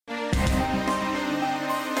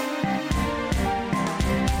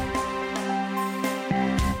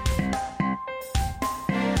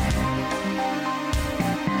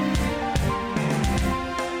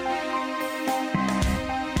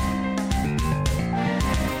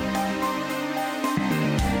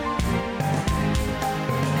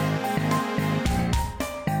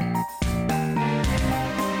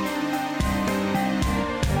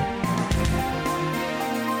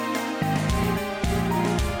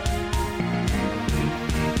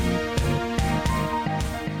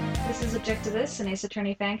Check to This, an Ace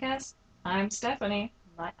Attorney fancast. I'm Stephanie.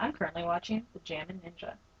 I'm currently watching The Jammin'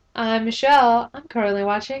 Ninja. I'm Michelle. I'm currently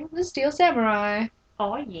watching The Steel Samurai.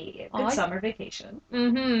 Oh yeah, good summer vacation.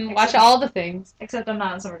 Watch all the things. Except I'm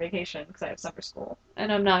not on summer vacation because I have summer school.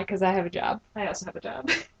 And I'm not because I have a job. I also have a job.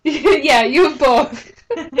 Yeah, you have both.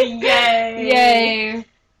 Yay! Yay!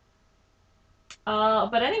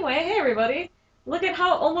 But anyway, hey everybody. Look at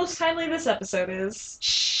how almost timely this episode is.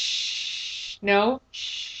 Shh. No.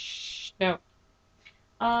 Shh. No.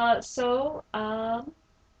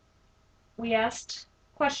 We asked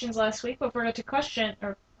questions last week, but forgot to question,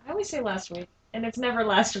 or I always say last week, and it's never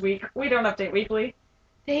last week. We don't update weekly.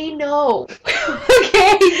 They know.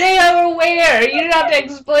 Okay, they are aware. You don't have to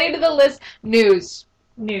explain to the list. News.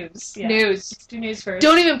 News. Yeah. News. Let's do news first.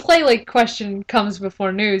 Don't even play like question comes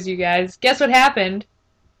before news, you guys. Guess what happened?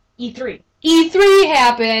 E3. E3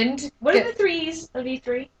 happened. What are the threes of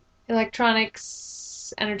E3?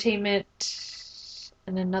 Electronics, entertainment,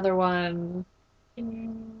 and another one.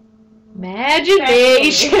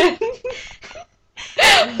 Imagination.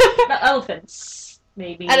 The elephants,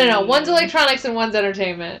 maybe. I don't know. One's electronics and one's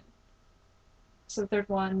entertainment. So the third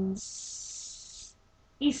one's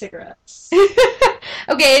e-cigarettes.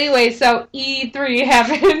 Okay, anyway, so E3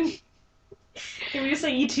 happened. Can we just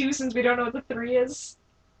say E2 since we don't know what the 3 is?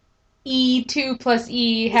 E2 plus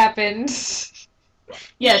E happened.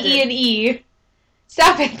 Yeah, E and E.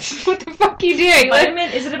 Stop it. What the fuck are you doing?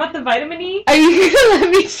 Vitamin? Is it about the vitamin E? Are you gonna let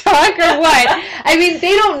me talk or what? I mean,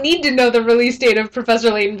 they don't need to know the release date of Professor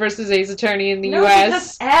Layton versus Ace Attorney in the US.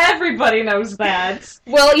 Because everybody knows that.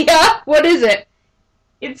 Well, yeah. What is it?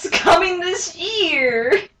 It's coming this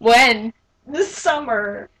year. When? This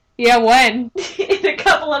summer. Yeah, when? In a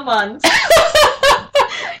couple of months.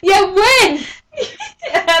 Yeah, when?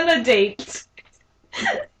 And a date.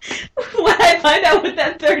 When I find out what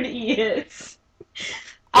that third E is.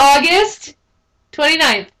 August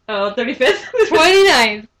 29th. Oh, 35th?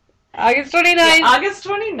 29th. August 29th. Yeah, August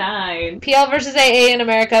 29th. PL versus AA in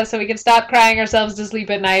America so we can stop crying ourselves to sleep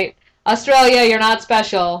at night. Australia, you're not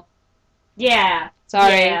special. Yeah.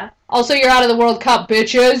 Sorry. Yeah. Also, you're out of the World Cup,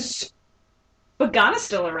 bitches. But Ghana's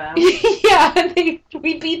still around. Yeah,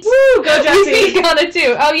 we beat... Woo, go Jesse! We beat Ghana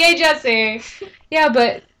too. Oh, yay, Jesse. Yeah,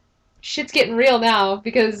 but shit's getting real now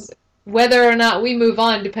because whether or not we move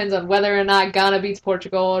on depends on whether or not Ghana beats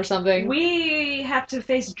Portugal or something. We have to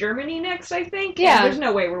face Germany next, I think. Yeah. And there's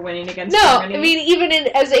no way we're winning against No, Germany. I mean, even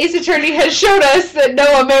as Ace Attorney has showed us that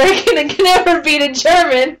no American can ever beat a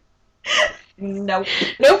German. Nope.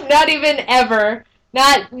 Nope, not even ever.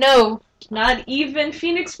 No. Not even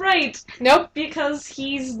Phoenix Wright. Nope. Because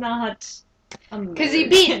he's not American. Because he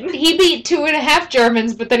beat 2.5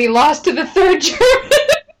 Germans, but then he lost to the third German.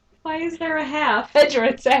 Why is there a half?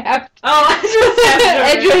 Edgeworth's half. Oh, Edgeworth's half German.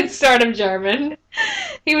 Edgeworth's sort of German.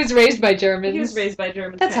 He was raised by Germans. He was raised by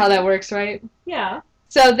Germans. That's how that works, right? Yeah.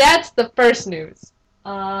 So that's the first news.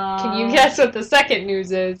 Can Can you guess what the second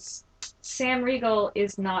news is? Sam Riegel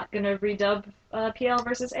is not going to redub PL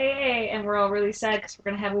versus AA, and we're all really sad because we're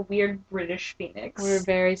going to have a weird British Phoenix. We're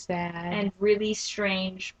very sad. And really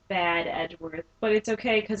strange, bad Edgeworth. But it's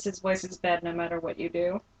okay because his voice is bad no matter what you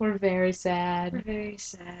do. We're very sad. We're very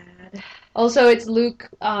sad. Also, it's Luke,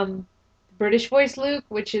 British voice Luke,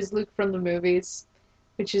 which is Luke from the movies,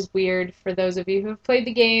 which is weird for those of you who have played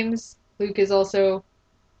the games. Luke is also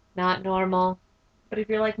not normal. But if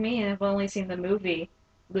you're like me and have only seen the movie,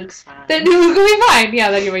 Luke's fine. Then Luke will be fine. Yeah,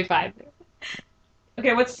 then you'll be fine.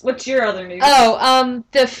 Okay, what's your other news? Oh,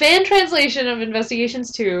 the fan translation of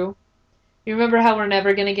Investigations 2. You remember how we're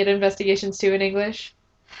never going to get Investigations 2 in English?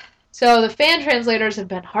 So the fan translators have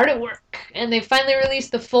been hard at work, and they finally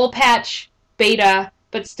released the full patch beta,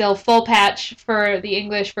 but still full patch for the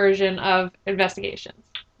English version of Investigations.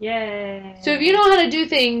 Yay. So if you know how to do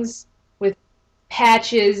things with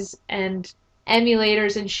patches and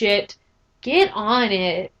emulators and shit, get on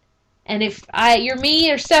it. And if you're me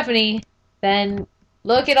or Stephanie, then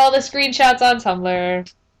look at all the screenshots on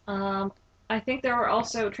Tumblr. I think there were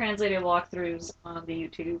also translated walkthroughs on the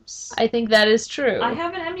YouTubes. I think that is true. I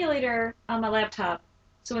have an emulator on my laptop,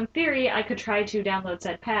 so in theory I could try to download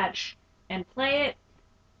said patch and play it,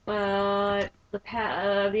 but the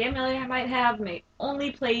emulator I might have may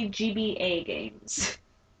only play GBA games.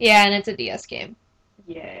 Yeah, and it's a DS game.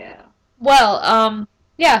 Yeah. Well,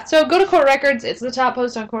 yeah, so go to Court Records. It's the top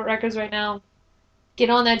post on Court Records right now. Get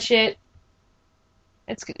on that shit.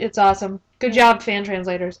 It's awesome. Good job, fan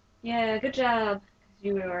translators. Yeah, good job.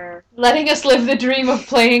 You were letting us live the dream of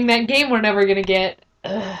playing that game we're never gonna get.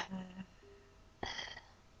 Ugh. So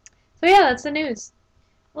yeah, that's the news.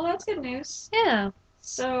 Well, that's good news. Yeah.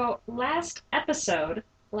 So, last episode,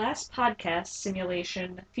 last podcast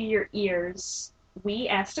simulation for your ears, we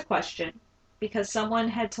asked a question because someone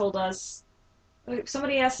had told us,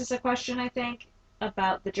 somebody asked us a question, I think,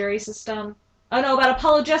 about the jury system. Oh no, about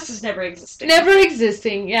Apollo Justice never existing. Never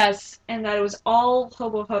existing, yes. And that it was all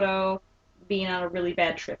Hobo Hodo being on a really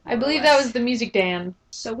bad trip. I believe that was the Music Dan.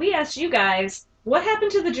 So we asked you guys, what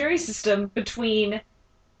happened to the jury system between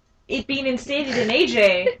it being instated in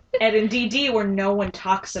AJ and in DD where no one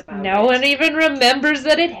talks about it? No one even remembers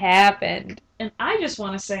that it happened. And I just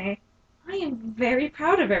want to say, I am very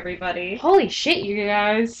proud of everybody. Holy shit, you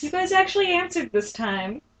guys. You guys actually answered this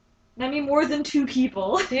time. I mean, more than 2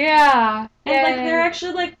 people. Yeah. And, like, they're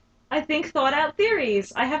actually, like, I think, thought-out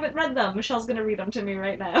theories. I haven't read them. Michelle's gonna read them to me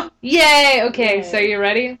right now. Yay! Okay, Yay. so you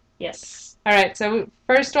ready? Yes. Alright, so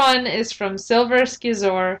first one is from Silver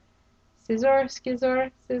Scizor.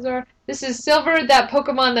 Scizor? This is Silver, that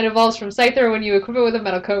Pokemon that evolves from Scyther when you equip it with a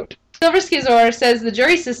metal coat. Silver Scizor says the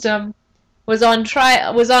jury system was on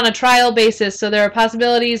a trial basis, so there are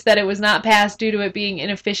possibilities that it was not passed due to it being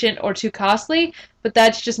inefficient or too costly, but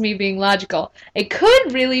that's just me being logical. It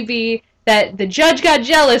could really be that the judge got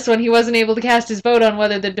jealous when he wasn't able to cast his vote on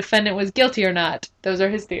whether the defendant was guilty or not. Those are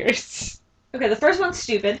his theories. Okay, the first one's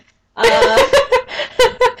stupid.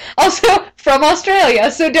 Also, from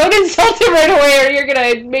Australia, so don't insult him right away or you're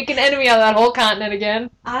gonna make an enemy out of that whole continent again.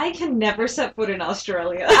 I can never set foot in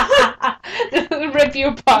Australia. Rip you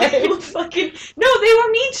apart. No, they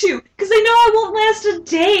want me to, because they know I won't last a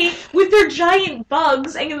day with their giant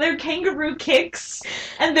bugs and their kangaroo kicks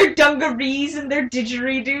and their dungarees and their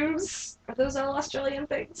didgeridoos. Are those all Australian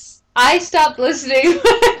things? I stopped listening,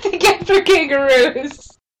 I think, after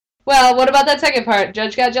kangaroos. Well, what about that second part?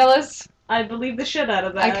 Judge got jealous? I believe the shit out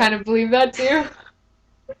of that. I kind of believe that, too.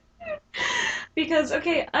 Because,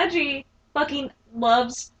 okay, Aji fucking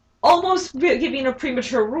loves almost giving a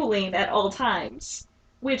premature ruling at all times.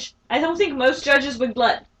 Which I don't think most judges would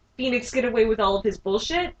let Phoenix get away with all of his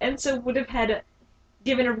bullshit, and so would have had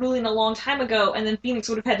given a ruling a long time ago, and then Phoenix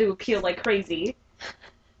would have had to appeal like crazy.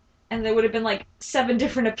 And there would have been like 7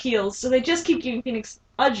 different appeals, so they just keep giving Phoenix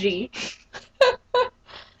Aji.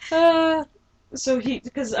 So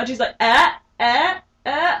because Aji's like,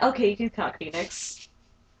 okay, you can talk, Phoenix.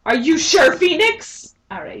 Are you sure, Phoenix?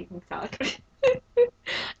 Alright, you can talk.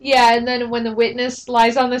 Yeah, and then when the witness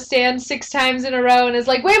lies on the stand 6 times in a row and is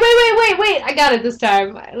like, wait, I got it this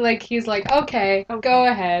time. Like, he's like, okay, go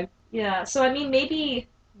ahead. Yeah, so I mean, maybe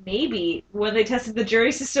when they tested the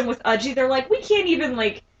jury system with Aji, they're like, we can't even,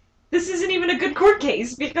 like, this isn't even a good court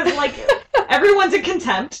case, because, like, everyone's in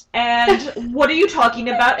contempt, and what are you talking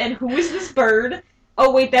about, and who is this bird? Oh,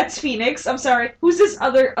 wait, that's Phoenix. I'm sorry. Who's this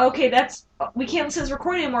other? Okay, we can't listen to this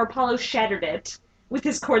recording anymore. Apollo shattered it with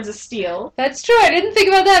his cords of steel. That's true. I didn't think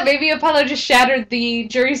about that. Maybe Apollo just shattered the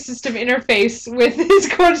jury system interface with his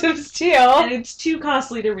cords of steel. And it's too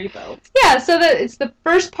costly to rebuild. Yeah, so that it's the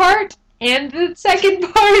first part and the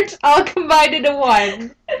second part all combined into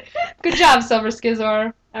one. Good job, Silver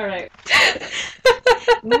Scizor. All right.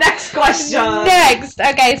 Next question. Next.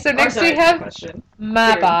 Okay, so next we have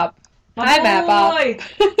Mapop. Hi, Mapop.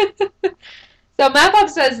 So Mapop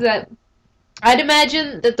says that I'd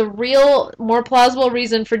imagine that the real, more plausible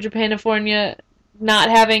reason for Japanifornia not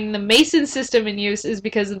having the Mason system in use is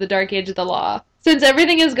because of the dark age of the law. Since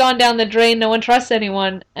everything has gone down the drain, no one trusts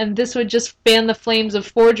anyone, and this would just fan the flames of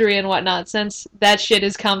forgery and whatnot, since that shit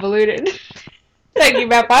is convoluted. Thank you,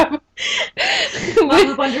 Mapop.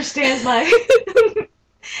 Mapop understands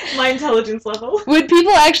my intelligence level. Would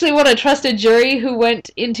people actually want to trust a jury who went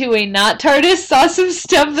into a not TARDIS, saw some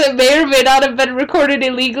stuff that may or may not have been recorded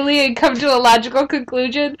illegally, and come to a logical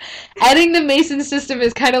conclusion? Adding the Mason system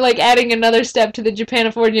is kind of like adding another step to the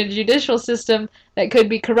Japanifornia judicial system that could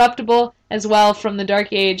be corruptible as well from the Dark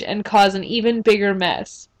Age and cause an even bigger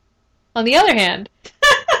mess. On the other hand,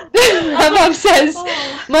 Mapop says,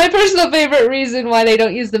 my personal favorite reason why they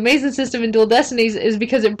don't use the Mason system in Dual Destinies is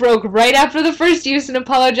because it broke right after the first use in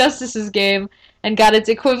Apollo Justice's game and got its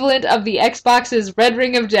equivalent of the Xbox's Red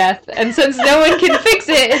Ring of Death, and since no one can fix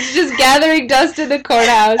it, it's just gathering dust in the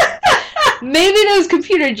courthouse. Maybe those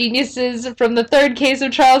computer geniuses from the third case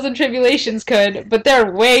of Trials and Tribulations could, but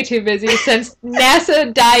they're way too busy since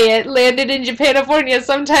NASA Diet landed in Japanifornia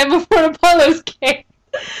sometime before Apollo's game.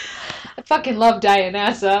 I fucking love Diet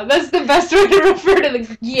NASA. That's the best way to refer to the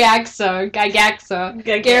Gygaxa.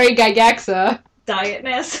 Gary Gygaxa. Diet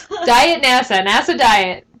NASA. Diet NASA. NASA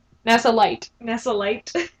Diet. NASA Light. NASA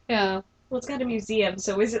Light. Yeah. Well, it's got a museum,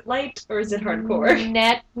 so is it light or is it hardcore?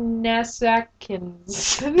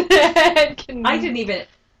 NASAkins. I didn't even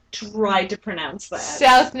try to pronounce that.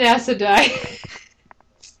 South NASA Diet.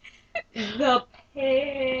 The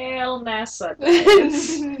Pale kale NASA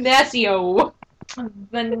diets. Nasio.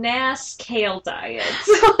 The NAS kale diet.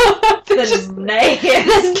 The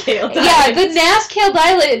NAS kale diet. Yeah, the NAS kale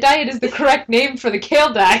diet is the correct name for the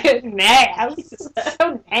kale diet. NAS.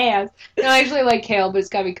 So NAS. No, I actually like kale, but it's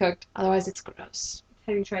gotta be cooked. Otherwise, it's gross.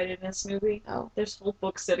 Have you tried it in a smoothie? Oh. There's whole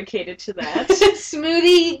books dedicated to that.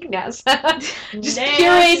 Smoothie NASA. Just NAS.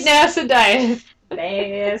 pureed NASA diet.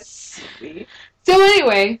 NAS. So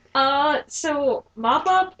anyway. So Mop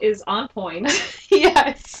Up is on point.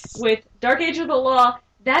 Yes. With Dark Age of the Law.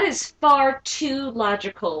 That is far too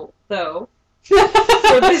logical, though,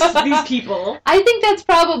 for these people. I think that's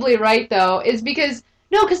probably right, though, because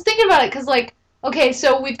think about it, because, like, okay,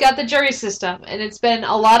 so we've got the jury system, and it's been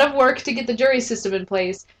a lot of work to get the jury system in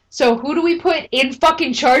place. So who do we put in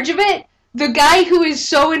fucking charge of it? The guy who is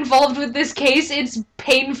so involved with this case, it's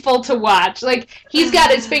painful to watch. Like, he's got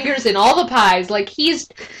his fingers in all the pies. Like, he's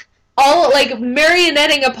all, like,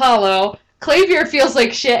 marionetting Apollo. Clavier feels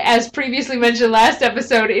like shit, as previously mentioned last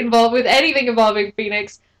episode, involved with anything involving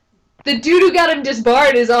Phoenix. The dude who got him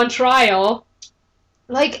disbarred is on trial.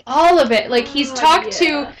 Like, all of it. Like, he's talked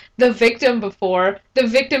to the victim before, the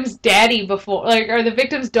victim's daddy before, like, or the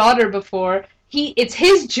victim's daughter before. It's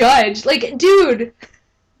his judge. Like, dude,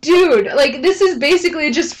 like, this is basically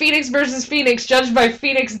just Phoenix versus Phoenix, judged by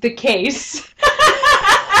Phoenix the case.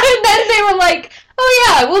 And then they were like, oh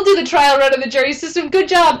yeah, we'll do the trial run of the jury system. Good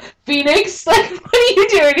job, Phoenix. Like, what are you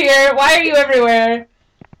doing here? Why are you everywhere?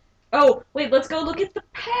 Oh, wait, let's go look at the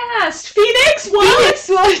past. Phoenix, what? Phoenix,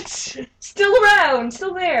 what? Still around,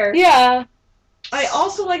 still there. Yeah. I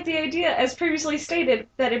also like the idea, as previously stated,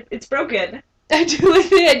 that it's broken. I do like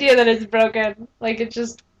the idea that it's broken. Like, it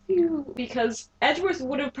just... Because Edgeworth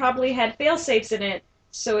would have probably had fail-safes in it,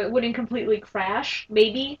 so it wouldn't completely crash.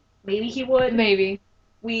 Maybe he would. Maybe.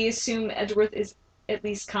 We assume Edgeworth is at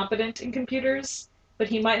least competent in computers, but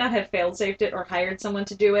he might not have fail-safed it or hired someone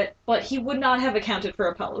to do it, but he would not have accounted for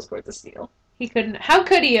Apollo's Court of Steel. He couldn't. How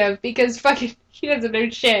could he have? Because fucking he doesn't know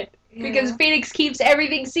shit. Yeah. Because Phoenix keeps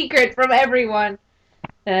everything secret from everyone.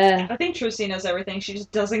 I think Trucy knows everything, she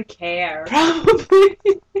just doesn't care. Probably.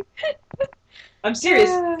 I'm serious.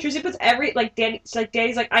 Trucy puts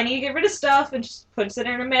Daddy's like, I need to get rid of stuff, and just puts it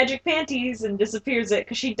in her magic panties and disappears it,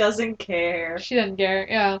 because she doesn't care. She doesn't care,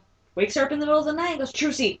 yeah. Wakes her up in the middle of the night and goes,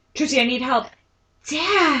 Trucy, I need help.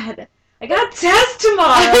 Dad, I got a test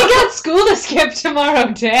tomorrow. I got school to skip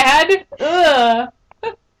tomorrow, Dad. Ugh.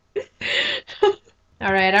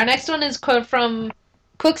 Alright, our next one is quote from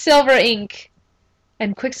Quicksilver Inc.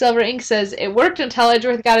 And Quicksilver Inc. says, it worked until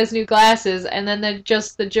Edgeworth got his new glasses, and then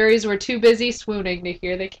the juries were too busy swooning to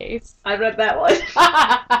hear the case. I read that one.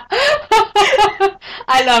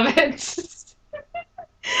 I love it.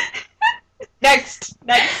 Next.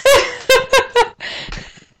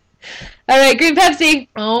 Alright, Green Pepsi.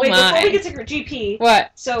 Oh, wait, my. before we get to GP.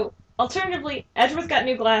 What? So, alternatively, Edgeworth got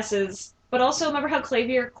new glasses, but also remember how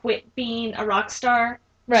Clavier quit being a rock star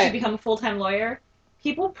to become a full-time lawyer?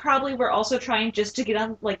 People probably were also trying just to get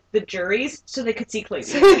on, like, the juries so they could see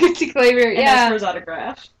Clavier. And ask for his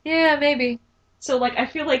autograph. Yeah, maybe. So, like, I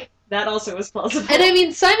feel like that also is plausible. And I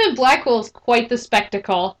mean, Simon Blackwell's quite the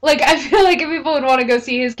spectacle. Like, I feel like if people would want to go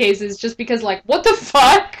see his cases just because, like, what the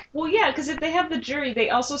fuck? Well, yeah, because if they have the jury, they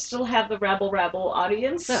also still have the rabble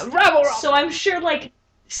audience. Rabble. So I'm sure, like,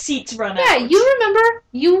 seats run out. Yeah, you remember?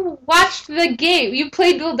 You watched the game. You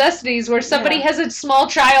played Dual Destinies where somebody has a small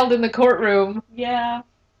child in the courtroom. Yeah.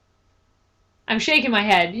 I'm shaking my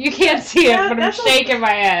head. You can't see it, but I'm shaking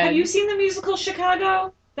my head. Have you seen the musical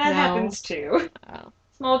Chicago? That happens too. Oh.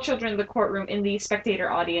 Small children in the courtroom in the spectator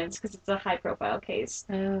audience because it's a high-profile case.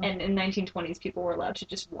 Oh. And in 1920s, people were allowed to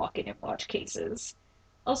just walk in and watch cases.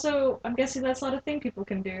 Also, I'm guessing that's not a thing people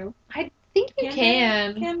can do. I think you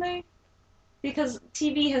can. Can they? Because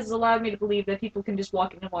TV has allowed me to believe that people can just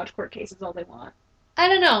walk in and watch court cases all they want. I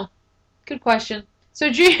don't know. Good question.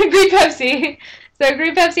 So Green Pepsi. So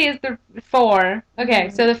Green Pepsi is the 4.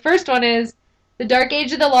 Okay, so the first one is, the Dark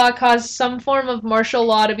Age of the Law caused some form of martial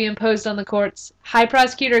law to be imposed on the courts. High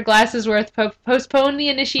Prosecutor Glassesworth postponed the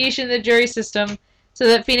initiation of the jury system so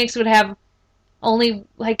that Phoenix would have only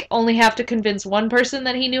have to convince one person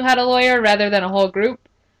that he knew how to lawyer rather than a whole group.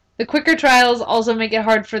 The quicker trials also make it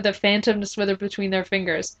hard for the Phantom to slither between their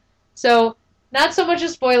fingers. So, not so much a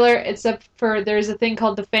spoiler, except for there's a thing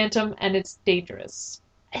called the Phantom, and it's dangerous.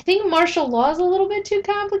 I think martial law is a little bit too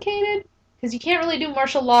complicated, because you can't really do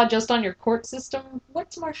martial law just on your court system.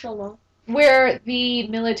 What's martial law? Where the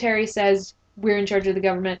military says, we're in charge of the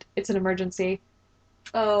government, it's an emergency.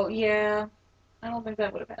 Oh, yeah. I don't think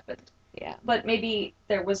that would have happened. Yeah. But maybe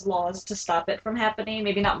there was laws to stop it from happening.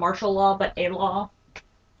 Maybe not martial law, but a law.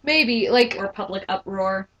 Maybe, like, or public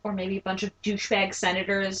uproar, or maybe a bunch of douchebag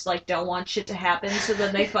senators like don't want shit to happen, so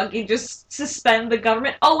then they fucking just suspend the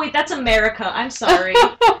government. Oh wait, that's America. I'm sorry.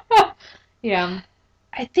 yeah.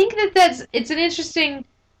 I think it's an interesting.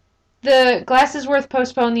 The Glassesworth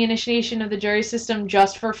postponed the initiation of the jury system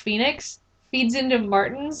just for Phoenix. Feeds into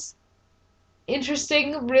Martin's.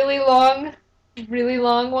 Interesting, really long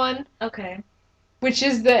one. Okay. Which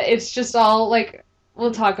is it's just all, like,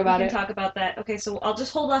 we'll talk about We it. can talk about that. Okay, so I'll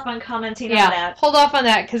just hold off on commenting on Yeah, that. hold off on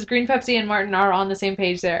that, because Green Pepsi and Martin are on the same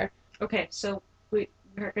page there. Okay, so we're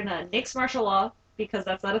gonna nix martial law, because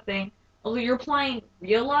that's not a thing. Although you're applying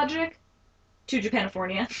real logic to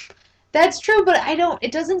Japanifornia. That's true, but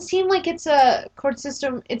it doesn't seem like it's a court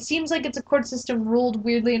system. It seems like it's a court system ruled,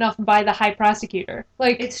 weirdly enough, by the high prosecutor.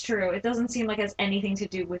 Like, It's true. It doesn't seem like it has anything to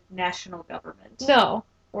do with national government. No.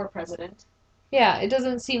 Or president. Yeah, it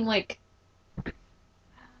doesn't seem like...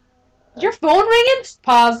 Your phone ringing?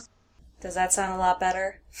 Pause. Does that sound a lot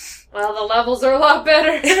better? Well, the levels are a lot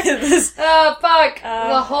better. Oh, fuck.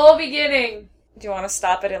 The whole beginning. Do you want to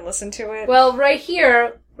stop it and listen to it? Well, right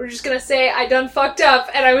here, we're just gonna say I done fucked up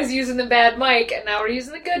and I was using the bad mic, and now we're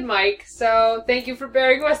using the good mic. So, thank you for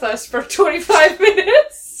bearing with us for 25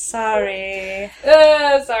 minutes. Sorry.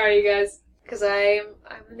 Sorry, you guys. Because I'm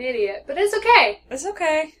an idiot. But it's okay. It's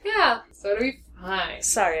okay. Yeah. So do we fine.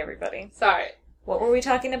 Sorry, everybody. Sorry. What were we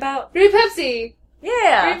talking about? Green Pepsi.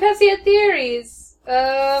 Yeah. Green Pepsi had theories.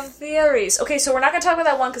 Theories. Okay, so we're not going to talk about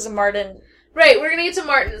that one because of Martin. Right, we're gonna get to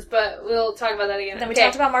Martin's, but we'll talk about that again. Then we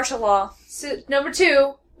talked about martial law. So, number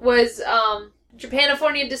 2 was,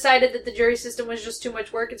 Japanifornia decided that the jury system was just too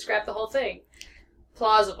much work and scrapped the whole thing.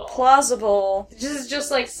 Plausible. This is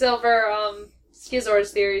just like Silver,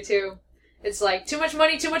 Skizor's theory, too. It's like, too much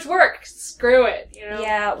money, too much work. Screw it, you know?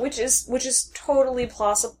 Yeah, which is totally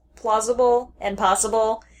plausible and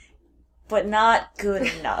possible, but not good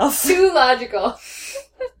enough. Too logical.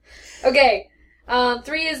 Okay.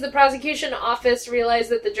 3 is the prosecution office realized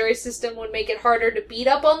that the jury system would make it harder to beat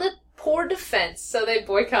up on the poor defense, so they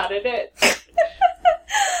boycotted it.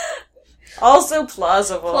 Also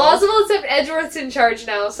plausible. Plausible, except Edgeworth's in charge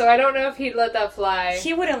now, so I don't know if he'd let that fly.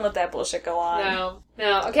 He wouldn't let that bullshit go on.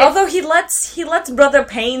 No. Okay. Although he lets Brother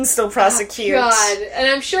Payne still prosecute. Oh, God. And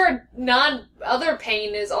I'm sure other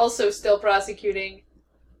Payne is also still prosecuting.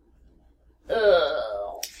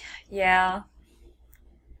 Ugh. Yeah.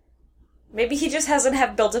 Maybe he just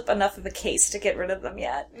hasn't built up enough of a case to get rid of them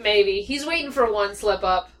yet. Maybe. He's waiting for one slip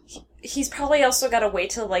up. He's probably also got to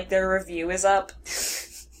wait till, like, their review is up.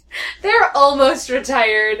 They're almost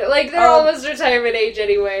retired. Like, they're almost retirement age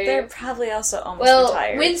anyway. They're probably also almost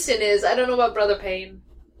retired. Well, Winston is. I don't know about Brother Payne.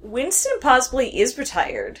 Winston possibly is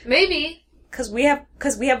retired. Maybe. Because we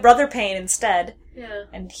have Brother Payne instead. Yeah.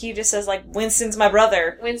 And he just says, like, Winston's my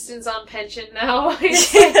brother. Winston's on pension now.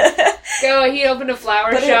 He opened a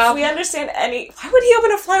flower shop. But if we understand why would he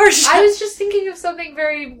open a flower shop? I was just thinking of something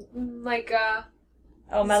very, like,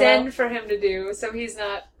 mellow. zen for him to do, so he's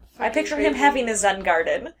not... I picture crazy. him having a Zen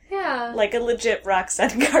garden. Yeah. Like a legit rock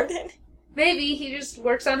Zen garden. Maybe he just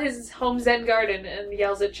works on his home Zen garden and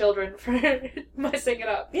yells at children for messing it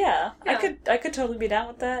up. Yeah. I could totally be down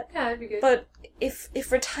with that. Yeah, that'd be good. But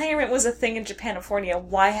if retirement was a thing in Japanifornia,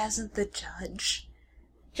 why hasn't the judge?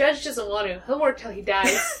 Judge doesn't want to. He'll work till he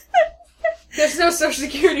dies. There's no social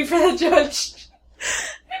security for the judge.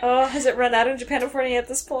 Oh, has it run out in Japanifornia at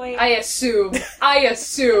this point? I assume.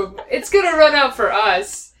 It's gonna run out for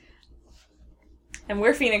us. And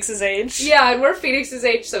we're Phoenix's age. Yeah, and we're Phoenix's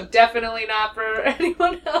age, so definitely not for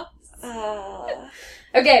anyone else.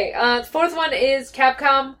 Okay, the 4th one is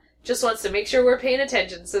Capcom just wants to make sure we're paying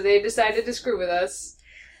attention, so they decided to screw with us.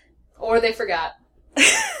 Or they forgot.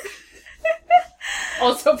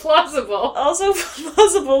 Also plausible,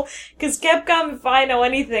 because Capcom, if I know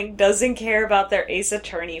anything, doesn't care about their Ace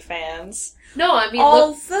Attorney fans. No, I mean...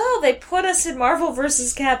 Although they put us in Marvel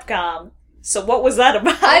vs. Capcom. So what was that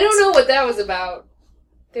about? I don't know what that was about.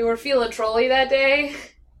 They were feeling trolly that day.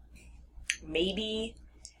 Maybe.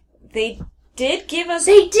 They did give us...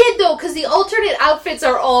 They did, though, because the alternate outfits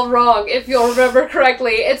are all wrong, if you'll remember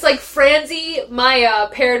correctly. It's like Franzi Maya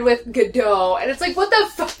paired with Godot. And it's like, what the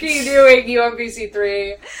fuck are you doing,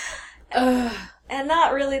 UMVC3? And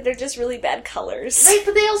not really, they're just really bad colors. Right,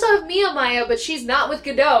 but they also have Mia Maya, but she's not with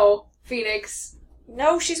Godot, Phoenix.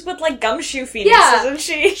 No, she's with, like, Gumshoe Phoenix, isn't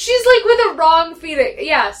she? She's, like, with a wrong Phoenix.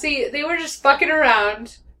 Yeah, see, they were just fucking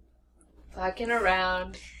around.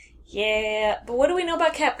 Yeah, but what do we know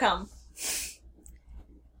about Capcom?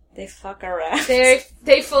 They fuck around.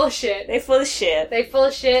 They full of shit. They full of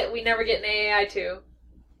shit. We never get an AAI too.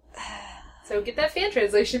 So get that fan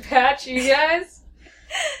translation patch, you guys.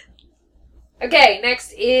 Okay,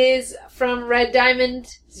 next is from Red Diamond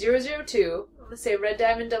 002. I'm gonna say Red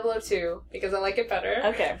Diamond 002 because I like it better.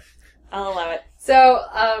 Okay. I'll allow it. So,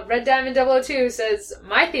 Red Diamond 002 says,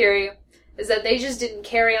 my theory is that they just didn't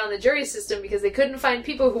carry on the jury system because they couldn't find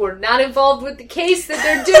people who were not involved with the case that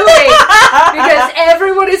they're doing. Because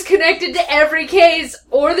everyone is connected to every case,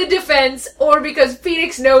 or the defense, or because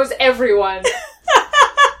Phoenix knows everyone.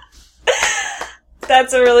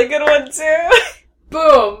 That's a really good one, too.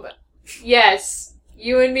 Boom. Yes.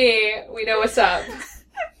 You and me, we know what's up.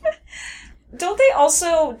 Don't they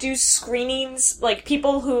also do screenings, like,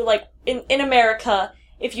 people who, like, in America,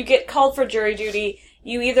 if you get called for jury duty,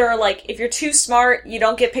 you either, like, if you're too smart, you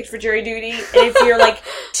don't get picked for jury duty, and if you're, like,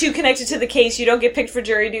 too connected to the case, you don't get picked for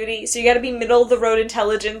jury duty, so you gotta be middle-of-the-road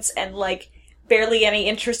intelligence and, like, barely any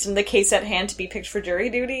interest in the case at hand to be picked for jury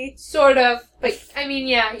duty. Sort of. But, I mean,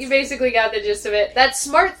 yeah, you basically got the gist of it. That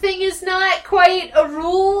smart thing is not quite a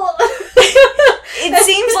rule. It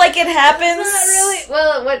seems like it happens. It's not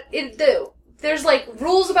really. Well, there's, like,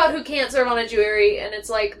 rules about who can't serve on a jury, and it's,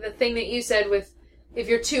 like, the thing that you said with if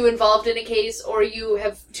you're too involved in a case or you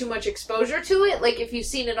have too much exposure to it, like, if you've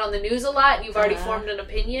seen it on the news a lot and you've already formed an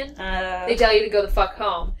opinion, they tell you to go the fuck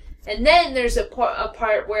home. And then there's a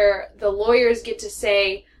part where the lawyers get to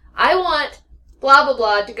say, I want blah blah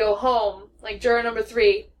blah to go home, like juror number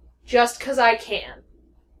 3, just 'cause I can.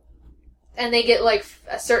 And they get, like,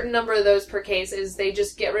 a certain number of those per case, is they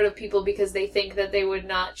just get rid of people because they think that they would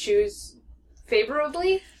not choose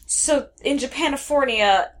favorably. So, in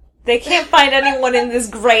Japanifornia, they can't find anyone in this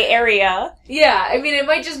gray area. Yeah, I mean, it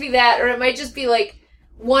might just be that, or it might just be, like,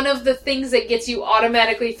 one of the things that gets you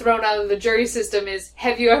automatically thrown out of the jury system is,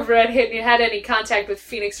 have you ever had any contact with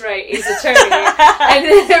Phoenix Wright, his attorney? And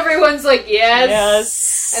then everyone's like,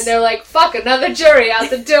 yes. And they're like, fuck, another jury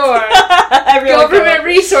out the door. Government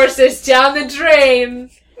resources down the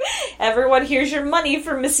drain. Everyone, here's your money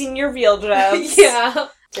for missing your real jobs. Yeah.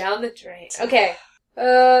 Down the drain. Okay.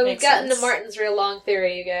 We've gotten sense. to Martin's real long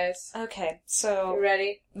theory, you guys. Okay, so... You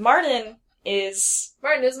ready? Martin is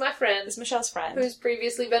my friend. Is Michelle's friend. Who's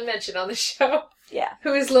previously been mentioned on the show. Yeah.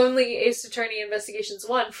 Who is Lonely Ace Attorney Investigations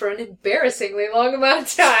 1 for an embarrassingly long amount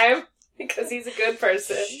of time. Because he's a good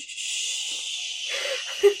person.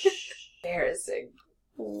 Embarrassing.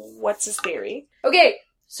 What's his theory? Okay,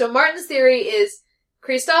 so Martin's theory is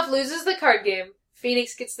Kristoff loses the card game,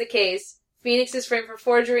 Phoenix gets the case, Phoenix is framed for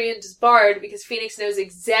forgery and disbarred because Phoenix knows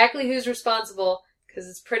exactly who's responsible, because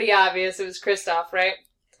it's pretty obvious it was Kristoff, right?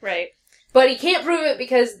 Right. But he can't prove it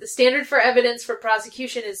because the standard for evidence for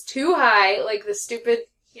prosecution is too high, like the stupid,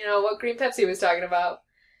 what Green Pepsi was talking about.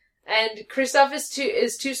 And Kristoff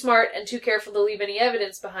is too smart and too careful to leave any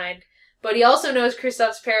evidence behind. But he also knows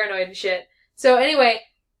Kristoff's paranoid and shit. So anyway,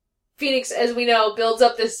 Phoenix, as we know, builds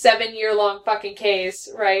up this 7-year-long fucking case,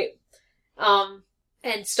 right?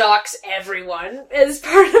 And stalks everyone as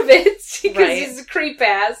part of it because he's a creep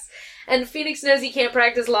ass. And Phoenix knows he can't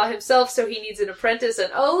practice law himself, so he needs an apprentice.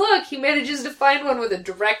 And oh look, he manages to find one with a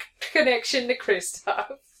direct connection to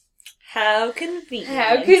Kristoff. How convenient.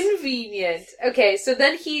 How convenient. Okay, so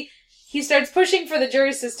then he starts pushing for the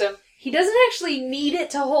jury system. He doesn't actually need it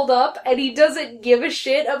to hold up, and he doesn't give a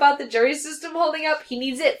shit about the jury system holding up. He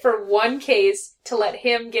needs it for one case to let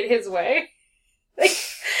him get his way. Like,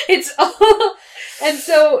 it's all... And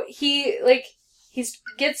so he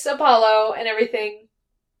gets Apollo and everything.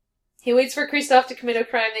 He waits for Kristoff to commit a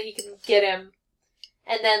crime that he can get him.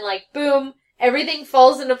 And then, boom, everything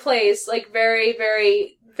falls into place, very,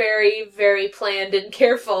 very, very, very planned and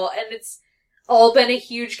careful. And it's all been a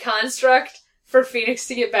huge construct for Phoenix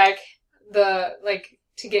to get back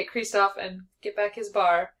to get Kristoff and get back his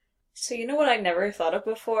bar. So you know what I never thought of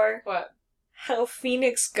before? What? How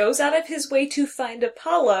Phoenix goes out of his way to find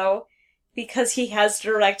Apollo because he has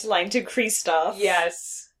direct line to Kristoff.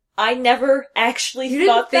 Yes. I never actually You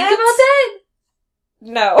thought didn't think about that?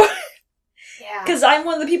 No. Yeah. Because I'm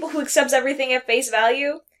one of the people who accepts everything at face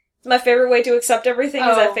value. My favorite way to accept everything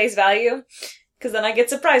is at face value. Because then I get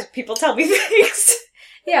surprised when people tell me things.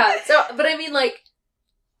 Yeah, so, but I mean,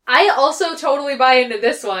 I also totally buy into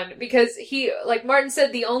this one, because Martin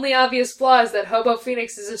said the only obvious flaw is that Hobo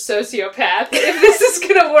Phoenix is a sociopath, if this is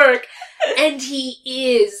gonna work. And he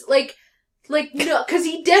is. No, because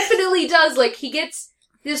he definitely does. He gets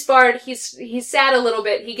disbarred, he's sad a little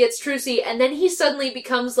bit, he gets Trucy, and then he suddenly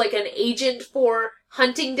becomes, an agent for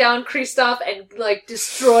hunting down Kristoff and,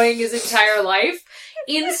 destroying his entire life,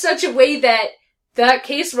 in such a way that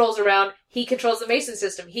case rolls around, he controls the Mason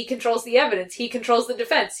system, he controls the evidence, he controls the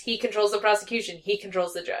defense, he controls the prosecution, he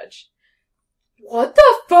controls the judge. What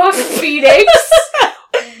the fuck, Phoenix?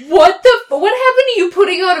 what happened to you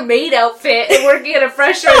putting on a maid outfit and working at a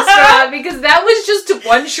fresh restaurant? Because that was just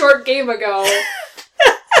one short game ago.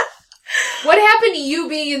 What happened to you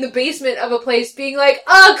being in the basement of a place being like,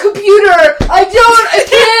 computer! I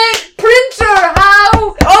can't! Printer! How?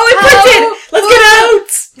 Oh, it printed! Let's get out!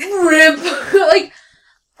 Rip.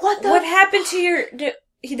 What happened to your...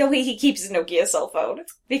 He keeps his Nokia cell phone.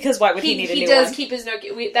 Because why would he need a new one? He does keep his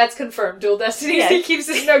Nokia... that's confirmed. Dual Destinies, Yeah. He keeps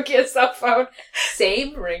his Nokia cell phone.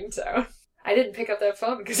 Same ringtone. I didn't pick up that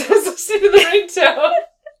phone because I was listening to the ringtone.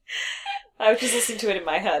 I was just listening to it in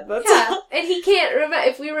my head. That's Yeah, all. and he can't remember.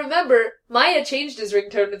 If we remember, Maya changed his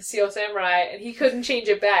ringtone to the Seal Samurai, and he couldn't change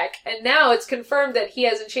it back. And now it's confirmed that he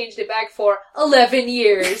hasn't changed it back for 11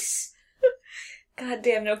 years.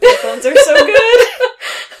 Goddamn Nokia phones are so good.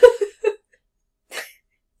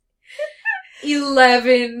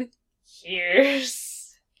 11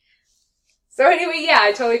 years. So anyway, yeah,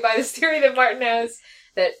 I totally buy this theory that Martin has,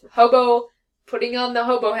 that Hobo putting on the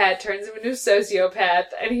hobo hat turns him into a sociopath,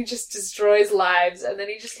 and he just destroys lives, and then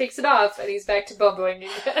he just takes it off, and he's back to bumbling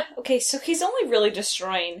again. Okay, so he's only really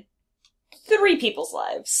destroying 3 people's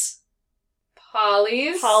lives.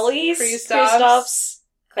 Polly's, Kristoff's,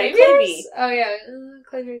 and Clavier's? Clavy. Oh yeah,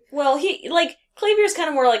 Clavier. Well, Clavier's kind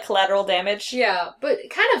of more like collateral damage. Yeah, but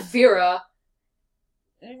kind of Vera.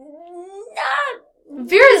 Not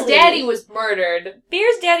Vera's really. daddy was murdered.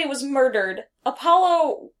 Vera's daddy was murdered.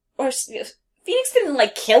 Apollo, or Phoenix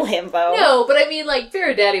didn't, kill him, though. No, but I mean,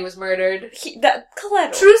 Vera daddy was murdered. That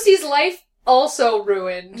collateral. Trucy's life also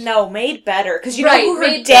ruined. No, made better, because you Right, know who her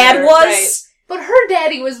made dad better, was? right. But her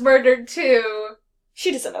daddy was murdered too.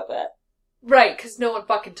 She doesn't know that. Right, because no one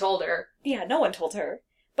fucking told her. Yeah, no one told her.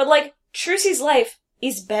 But, Trucy's life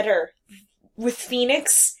is better with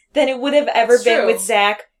Phoenix than it would have ever It's been true. with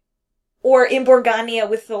Zack or in Borgania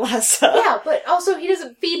with Thalassa. Yeah, but also he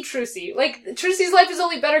doesn't feed Trucy. Trucy's life is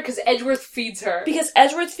only better because Edgeworth feeds her. Because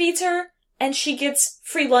Edgeworth feeds her, and she gets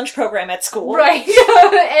free lunch program at school. Right.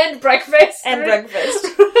 And breakfast. And breakfast.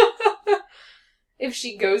 If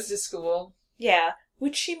she goes to school. Yeah.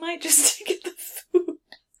 Which she might just get the food.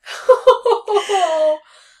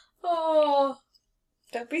 Oh.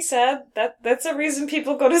 Don't be sad. That's a reason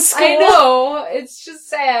people go to school. I know. It's just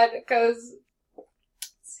sad, because...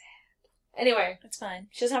 Anyway. It's fine.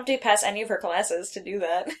 She doesn't have to pass any of her classes to do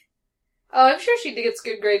that. Oh, I'm sure she gets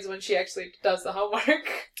good grades when she actually does the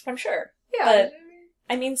homework. I'm sure. Yeah.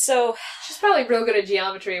 But, so... She's probably real good at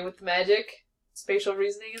geometry with magic. Spatial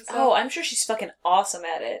reasoning and stuff. Oh, I'm sure she's fucking awesome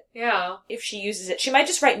at it. Yeah. If she uses it. She might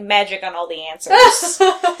just write magic on all the answers.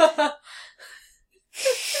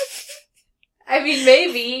 I mean,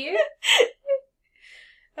 maybe.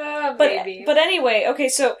 Maybe. But anyway, okay,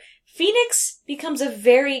 so Phoenix becomes a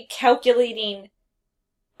very calculating,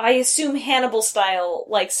 I assume Hannibal-style,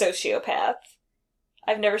 sociopath.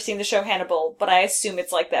 I've never seen the show Hannibal, but I assume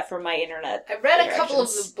it's like that from my internet. I read a couple of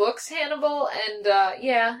interactions. the books, Hannibal, and,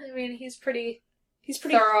 yeah, I mean, he's pretty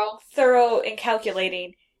thorough. Thorough and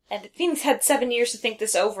calculating. And Phoenix had 7 years to think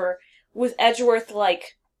this over, with Edgeworth,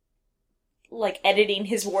 editing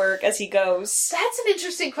his work as he goes. That's an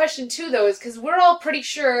interesting question, too, though, is because we're all pretty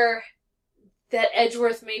sure that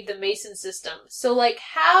Edgeworth made the Mason system. So,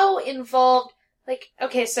 how involved...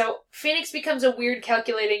 okay, so Phoenix becomes a weird,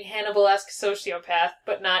 calculating, Hannibal-esque sociopath,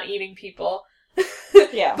 but not eating people.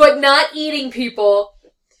 Yeah. But not eating people.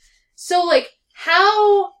 So,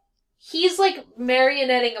 how... He's,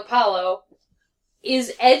 marionetting Apollo.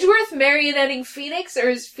 Is Edgeworth marionetting Phoenix, or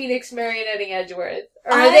is Phoenix marionetting Edgeworth?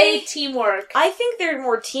 Or are they teamwork? I think they're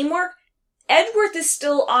more teamwork. Edgeworth is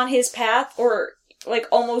still on his path, or,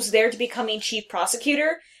 almost there to becoming chief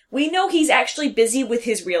prosecutor. We know he's actually busy with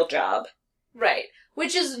his real job. Right.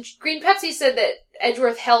 Which is, Green Pepsi said that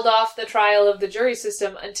Edgeworth held off the trial of the jury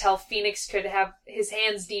system until Phoenix could have his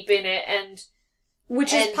hands deep in it and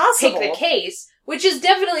Which is possible. take the case. Which is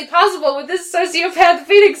definitely possible with this sociopath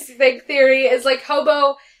Phoenix theory. Is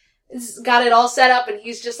Hobo got it all set up and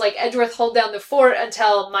he's just Edgeworth, hold down the fort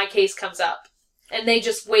until my case comes up. And they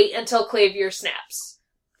just wait until Clavier snaps.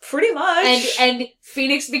 Pretty much. And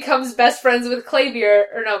Phoenix becomes best friends with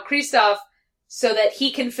Kristoff, so that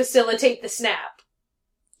he can facilitate the snap.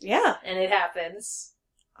 Yeah. And it happens.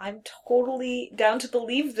 I'm totally down to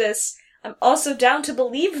believe this. I'm also down to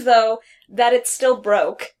believe, though, that it still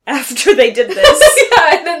broke after they did this.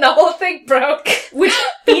 Yeah, and then the whole thing broke. Which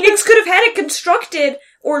Phoenix could have had it constructed,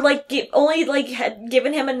 or, had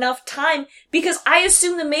given him enough time, because I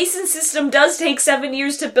assume the Mason system does take 7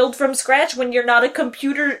 years to build from scratch when you're not a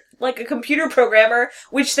computer programmer,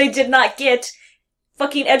 which they did not get.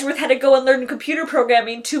 Fucking Edgeworth had to go and learn computer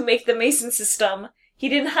programming to make the Mason system. He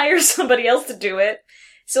didn't hire somebody else to do it.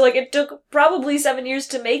 So, like, it took probably 7 years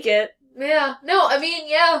to make it. Yeah. No, I mean,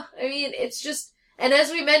 it's just, and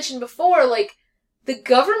as we mentioned before, like, the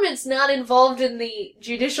government's not involved in the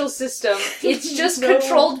judicial system. It's just No.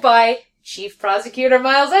 controlled by Chief Prosecutor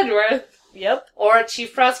Miles Edgeworth. Yep. Or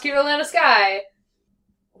Chief Prosecutor Lana Skye.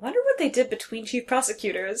 I wonder what they did between chief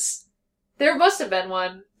prosecutors. There must have been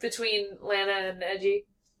one between Lana and Edgy.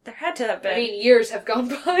 There had to have been. I mean, years have gone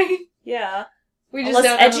by. yeah. We just Unless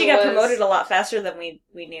don't know Edgy who got it was. promoted a lot faster than we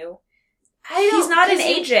knew. I don't, He's not an 'cause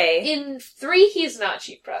AJ. In 3, he's not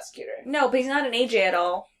Chief Prosecutor. No, but he's not an AJ at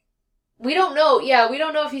all. We don't know. Yeah, we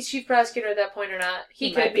don't know if he's Chief Prosecutor at that point or not.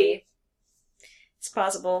 He could might be. It's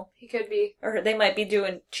possible. He could be. Or they might be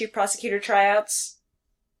doing chief prosecutor tryouts.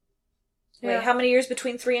 Yeah. Wait, how many years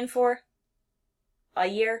between 3 and 4? A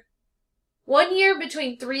year? 1 year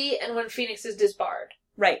between 3 and when Phoenix is disbarred.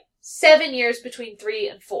 Right. 7 years between 3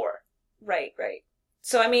 and 4. Right.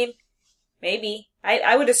 So, I mean, maybe.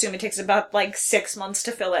 I would assume it takes about, 6 months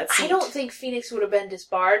to fill that seat. I don't think Phoenix would have been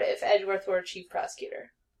disbarred if Edgeworth were Chief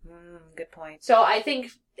Prosecutor. Good point. So I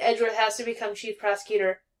think Edgeworth has to become Chief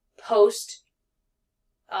Prosecutor post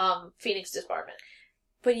Phoenix disbarment.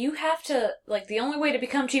 But you have to, the only way to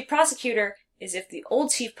become chief prosecutor is if the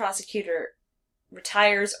old chief prosecutor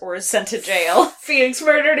retires or is sent to jail. Phoenix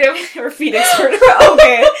murdered him. Or Phoenix murdered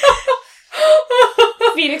Okay.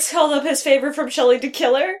 Phoenix called up his favor from Shelley to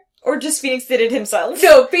kill her? Or just Phoenix did it himself?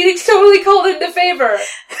 No, Phoenix totally called into favor.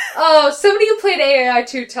 Oh, somebody who played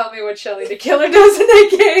AI2, tell me what Shelley the Killer does in that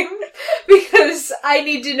game. Because I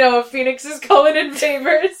need to know if Phoenix is calling in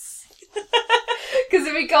favors. Because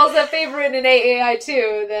if he calls that favor in an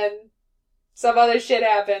AI2, then some other shit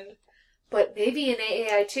happened. But maybe in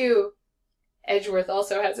AI2, Edgeworth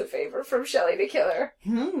also has a favor from Shelley the Killer.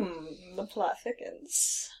 The plot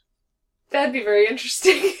thickens. That'd be very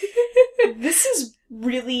interesting. This is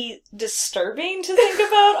really disturbing to think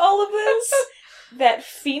about all of this. That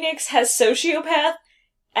Phoenix has sociopath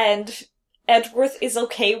and Edgeworth is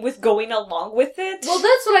okay with going along with it. Well,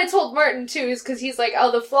 that's what I told Martin, too, is because he's like,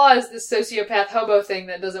 oh, the flaw is this sociopath hobo thing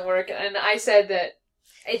that doesn't work. And I said that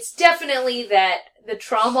it's definitely that the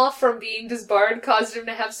trauma from being disbarred caused him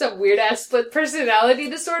to have some weird-ass split personality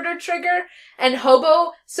disorder trigger. And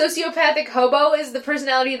sociopathic hobo is the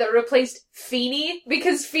personality that replaced Feeny,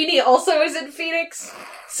 because Feeny also isn't Phoenix.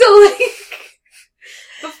 So,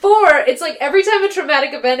 before, it's like every time a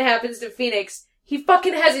traumatic event happens to Phoenix, he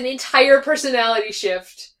fucking has an entire personality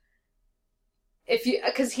shift.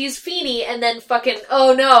 Cause he's Feeny, and then fucking,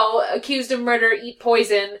 oh no, accused of murder, eat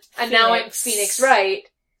poison, and now I'm Phoenix Wright.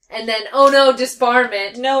 And then, oh no,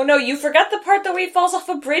 disbarment. No, you forgot the part that where he falls off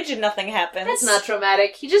a bridge and nothing happens. That's not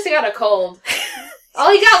traumatic. He just got a cold.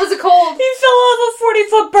 All he got was a cold. He fell off a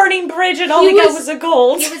 40-foot burning bridge and all he got was a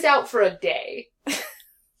cold. He was out for a day.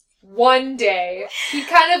 One day. He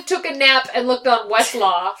kind of took a nap and looked on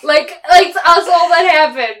Westlaw. That's all that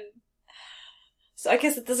happened. So I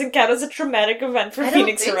guess it doesn't count as a traumatic event for I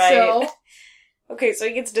Phoenix don't think Wright. so. Okay, so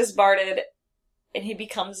he gets disbarred and he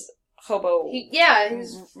becomes hobo.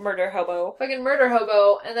 He's murder hobo. fucking murder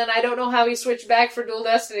hobo, and then I don't know how he switched back for Dual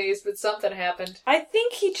Destinies, but something happened. I don't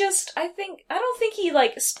think he,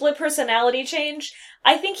 split personality change.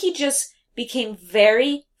 I think he just became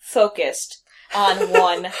very focused on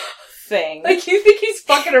one thing. Like, you think he's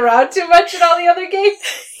fucking around too much in all the other games?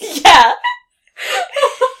 Yeah.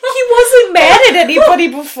 He wasn't mad at anybody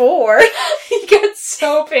before. He got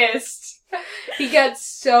so pissed. He got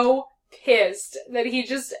so pissed that he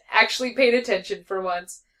just actually paid attention for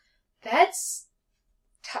once. That's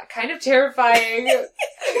kind of terrifying.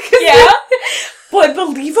 Yeah. But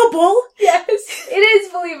believable. Yes, it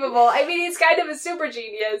is believable. I mean, he's kind of a super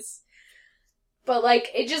genius. But,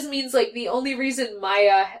 it just means, the only reason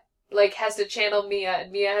Maya, has to channel Mia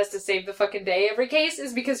and Mia has to save the fucking day every case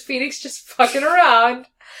is because Phoenix just fucking around.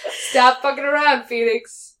 Stop fucking around,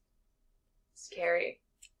 Phoenix. Scary.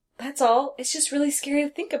 That's all. It's just really scary to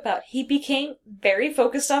think about. He became very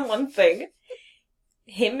focused on one thing.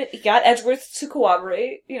 He got Edgeworth to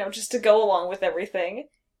cooperate, just to go along with everything.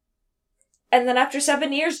 And then after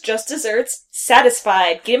 7 years, just deserts,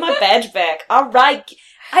 satisfied, get my badge back. Alright.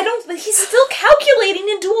 He's still calculating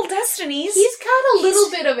in Dual Destinies. He's got a little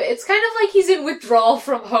bit of it. It's kind of like he's in withdrawal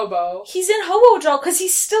from Hobo. He's in hobo withdrawal because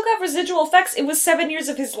he's still got residual effects. It was 7 years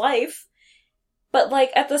of his life. But,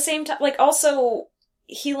 at the same time, also,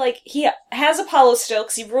 he has Apollo still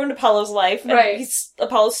because he ruined Apollo's life. And right.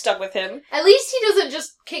 Apollo's stuck with him. At least he doesn't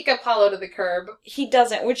just kick Apollo to the curb. He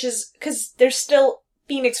doesn't, which is, because there's still,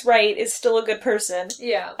 Phoenix Wright is still a good person.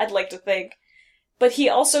 Yeah. I'd like to think. But he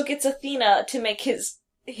also gets Athena to make his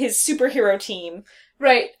superhero team.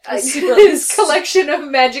 Right. Super- His collection of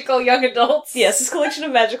magical young adults. Yes, his collection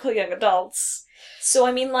of magical young adults. So,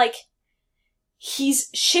 I mean, like, he's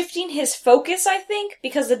shifting his focus, I think,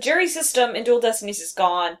 because the jury system in Dual Destinies is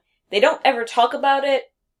gone. They don't ever talk about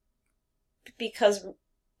it, because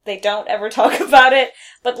they don't ever talk about it,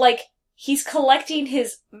 but, like, he's collecting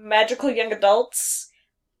his magical young adults.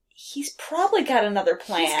 He's probably got another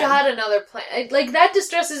plan. He's got another plan. Like, that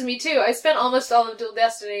distresses me, too. I spent almost all of Dual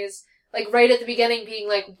Destinies, like, right at the beginning being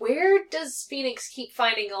like, where does Phoenix keep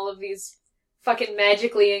finding all of these fucking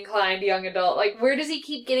magically inclined young adult? Like, where does he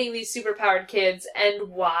keep getting these superpowered kids, and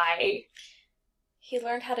why? He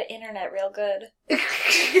learned how to internet real good.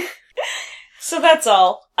 So that's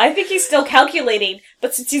all. I think he's still calculating,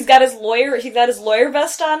 but since he's got his lawyer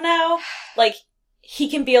vest on now, like, he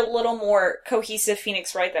can be a little more cohesive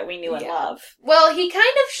Phoenix Wright that we knew and love. Well, he kind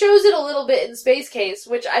of shows it a little bit in Space Case,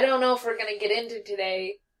 which I don't know if we're gonna get into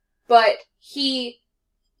today, but he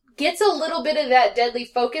gets a little bit of that deadly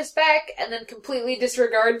focus back and then completely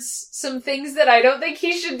disregards some things that I don't think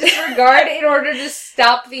he should disregard in order to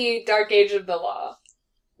stop the Dark Age of the Law.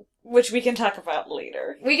 Which we can talk about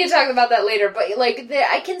later. We can talk about that later, but, like,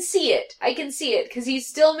 I can see it. Because he's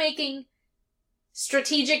still making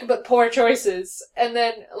strategic but poor choices. And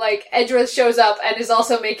then, like, Edgeworth shows up and is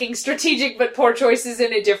also making strategic but poor choices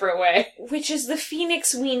in a different way. Which is the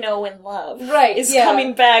Phoenix we know and love. Right, Is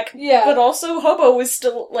coming back, Yeah. but also Hobo is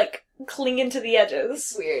still, like, clinging to the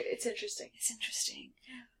edges. It's weird. It's interesting. It's interesting.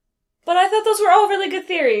 But I thought those were all really good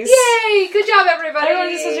theories. Yay! Good job, everybody! Everyone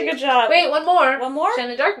did such a good job. Wait, one more. One more?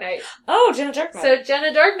 Jenna Dark Knight. Oh, Jenna Dark Knight. So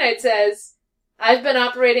Jenna Dark Knight says, I've been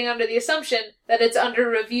operating under the assumption that it's under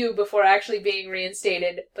review before actually being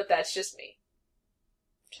reinstated, but that's just me.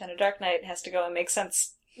 Jenna Dark Knight has to go and make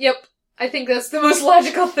sense. Yep. I think that's the most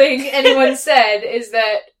logical thing anyone said, is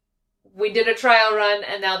that we did a trial run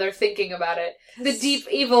and now they're thinking about it. The deep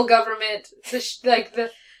evil government,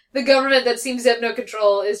 the government that seems to have no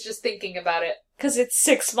control is just thinking about it. Because it's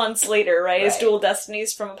 6 months later, right? It's Right. Dual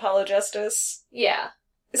Destinies from Apollo Justice. Yeah.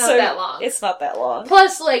 Not that long. It's not that long.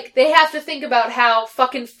 Plus, like, they have to think about how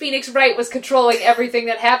fucking Phoenix Wright was controlling everything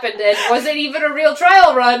that happened and wasn't even a real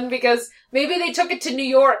trial run because maybe they took it to New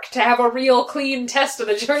York to have a real clean test of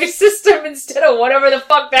the jury system instead of whatever the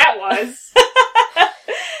fuck that was.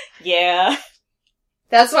 Yeah.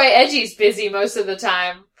 That's why Edgy's busy most of the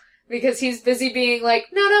time. Because he's busy being like,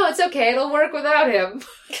 no, it's okay, it'll work without him.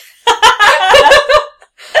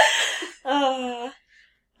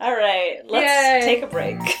 Alright, let's Yay. take a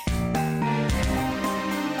break.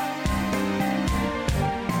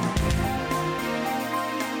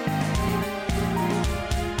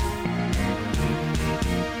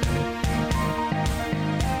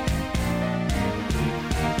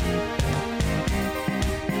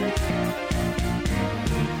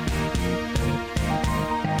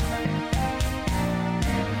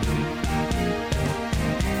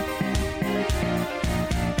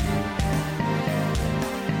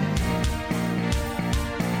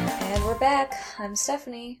 And we're back. I'm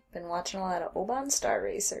Stephanie. Been watching a lot of Oban Star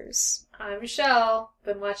Racers. I'm Michelle.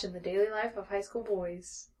 Been watching the daily life of high school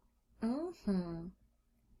boys. Mm-hmm.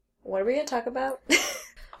 What are we gonna talk about?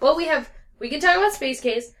 Well, we can talk about Space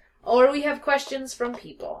Case, or we have questions from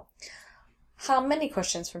people. How many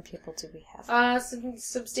questions from people do we have?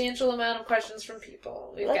 Substantial amount of questions from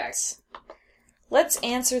people. Let's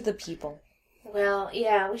answer the people. Well,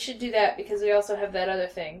 yeah, we should do that because we also have that other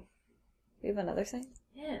thing. We have another thing?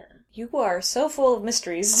 Yeah. You are so full of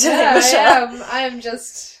mysteries today, Yeah, Michelle. I'm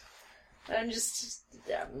just,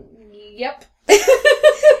 yep.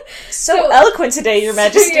 So eloquent today, Your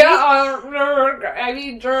Majesty. Yeah, I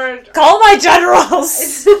mean, Call my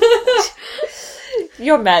generals!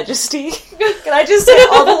 Your Majesty. Can I just say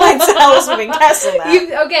all the lines to Howl's Moving Castle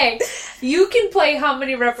now? Okay, you can play how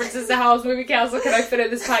many references to Howl's Moving Castle can I fit in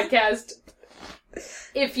this podcast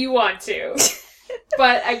if you want to.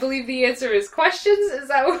 But I believe the answer is questions. Is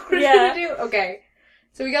that what we're going to do? Okay.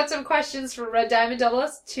 So we got some questions from Red Diamond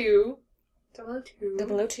 002. 002.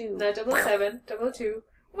 002. Not 007. 002.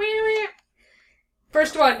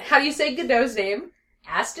 First one. How do you say Godot's name?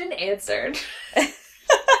 Asked and answered.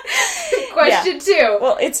 Question 2.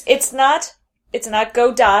 Well, it's not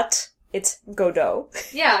Godot, it's Godot.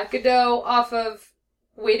 Yeah, Godot off of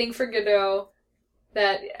Waiting for Godot,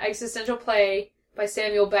 that existential play by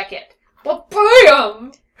Samuel Beckett. Well,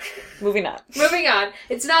 bam! Moving on. Moving on.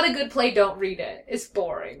 It's not a good play, don't read it. It's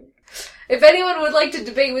boring. If anyone would like to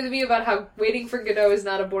debate with me about how Waiting for Godot is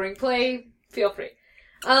not a boring play, feel free.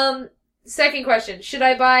 Second question. Should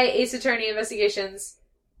I buy Ace Attorney Investigations?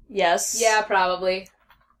 Yes. Yeah, probably.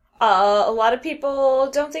 A lot of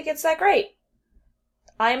people don't think it's that great.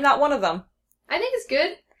 I am not one of them. I think it's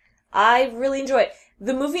good. I really enjoy it.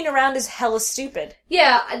 The moving around is hella stupid.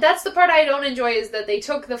 Yeah, that's the part I don't enjoy, is that they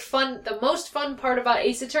took the most fun part about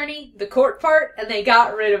Ace Attorney, the court part, and they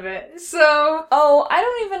got rid of it. So... Oh, I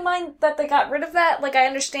don't even mind that they got rid of that. Like, I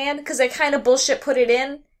understand, because they kind of bullshit put it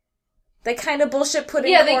in. They kind of bullshit put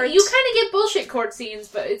in court. You kind of get bullshit court scenes,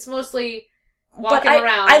 but it's mostly walking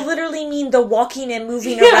around. I literally mean the walking and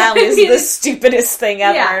moving around is the stupidest thing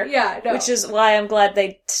ever. No. Which is why I'm glad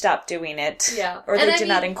they stopped doing it. Yeah. Or they did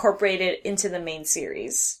not incorporate it into the main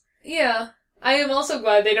series. Yeah. I am also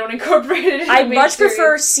glad they don't incorporate it into the I main much series.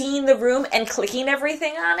 prefer seeing the room and clicking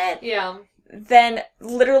everything on it. Yeah. Than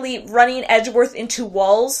literally running Edgeworth into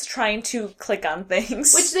walls trying to click on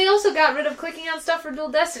things. Which they also got rid of clicking on stuff for Dual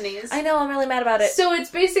Destinies. I know, I'm really mad about it. So it's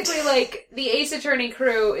basically like, the Ace Attorney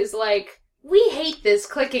crew is like, we hate this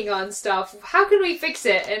clicking on stuff. How can we fix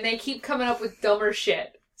it? And they keep coming up with dumber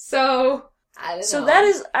shit. So, I don't know. So that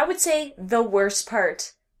is, I would say, the worst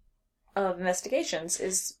part of Investigations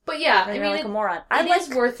is... But yeah, I mean, like a moron. It is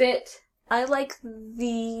worth it. I like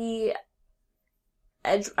the...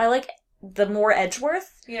 I like the more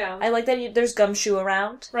Edgeworth. Yeah. I like that there's Gumshoe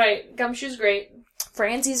around. Right. Gumshoe's great.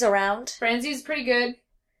 Franzie's around. Franzie's pretty good.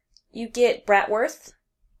 You get Bratworth,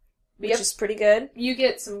 which is pretty good. You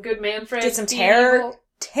get some good Manfred. Get some evil.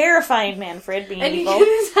 terrifying Manfred being and evil. And you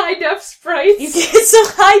get his high-def sprites. You get some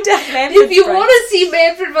high-def Manfred If you sprites. want to see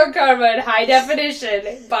Manfred von Karma in high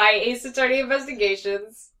definition, buy Ace Attorney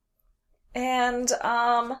Investigations. And,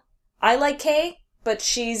 I like Kay, but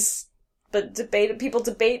people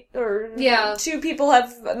debate, or two people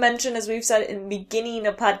have mentioned, as we've said in the beginning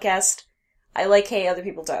of podcast, I like Kay, other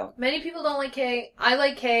people don't. Many people don't like Kay. I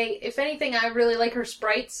like Kay. If anything, I really like her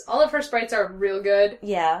sprites. All of her sprites are real good.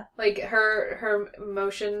 Yeah. Like, her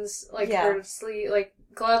motions, like, her sleeve, like,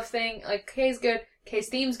 glove thing, like, Kay's good. Kay's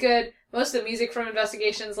theme's good. Most of the music from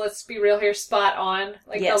Investigations, let's be real here, spot on.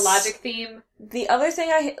 Like, the Logic theme. The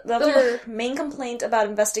other main complaint about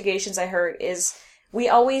Investigations I heard is we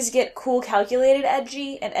always get cool calculated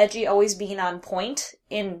Edgy, and Edgy always being on point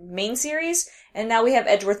in main series, and now we have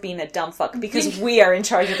Edgeworth being a dumb fuck, because we are in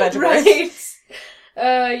charge of Edgeworth. Right.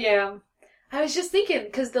 Yeah. I was just thinking,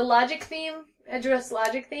 because the Logic theme, Edgeworth's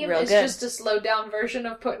Logic theme, is just a slowed down version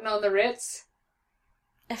of Putting on the Ritz.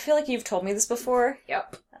 I feel like you've told me this before.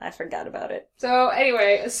 Yep. I forgot about it. So,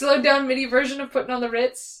 anyway, a slowed down MIDI version of Putting on the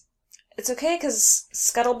Ritz. It's okay, because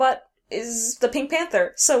Scuttlebutt is the Pink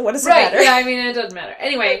Panther, so what does it matter? Right, yeah, I mean, it doesn't matter.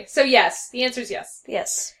 Anyway, so yes, the answer is yes.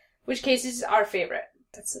 Yes. Which case is our favorite?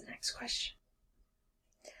 That's the next question.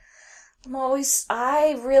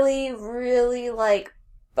 I really, really like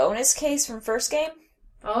Bonus Case from first game.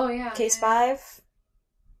 Oh, yeah. Case 5.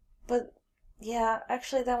 But, yeah,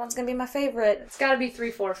 actually that one's gonna be my favorite. It's gotta be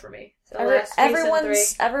 3-4 for me. So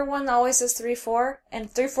everyone always says 3-4,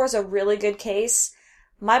 and 3-4 is a really good case.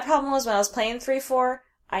 My problem was when I was playing 3-4,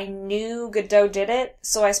 I knew Godot did it,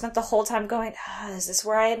 so I spent the whole time going, is this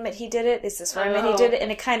where I admit he did it? Is this where I admit he did it? And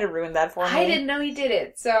it kind of ruined that for me. I didn't know he did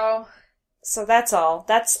it, so... So that's all.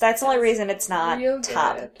 That's the only reason it's not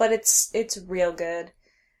top. Good. But it's real good.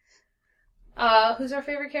 Who's our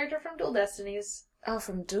favorite character from Dual Destinies? Oh,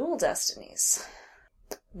 from Dual Destinies.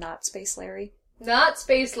 Not Space Larry. Not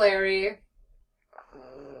Space Larry.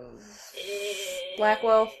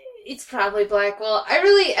 Blackwell. It's probably Blackwell. I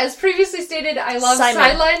really, as previously stated, I love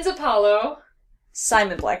Sidelines Apollo.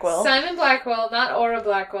 Simon Blackwell. Simon Blackwell, not Aura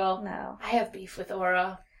Blackwell. No. I have beef with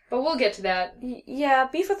Aura. But we'll get to that. Yeah,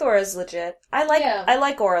 beef with Aura is legit. I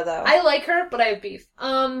like Aura, though. I like her, but I have beef.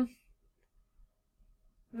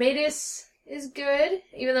 Matis is good,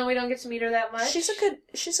 even though we don't get to meet her that much. She's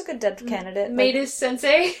a good dead candidate. Matis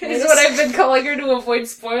Sensei is what I've been calling her to avoid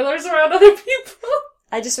spoilers around other people.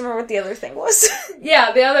 I just remember what the other thing was.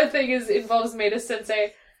 Yeah, the other thing involves Matis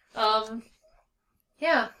Sensei. Probably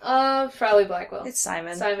Blackwell. It's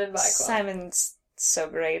Simon. Simon Blackwell. Simon's so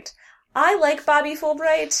great. I like Bobby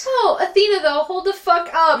Fulbright. Oh, Athena though, hold the fuck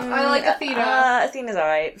up. I like Athena. Athena's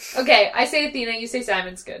alright. Okay, I say Athena, you say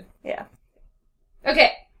Simon's good. Yeah.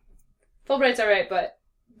 Okay. Fulbright's alright, but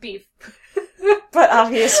beef. But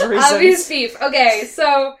obvious reasons. Obvious beef. Okay,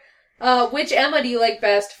 so, which Emma do you like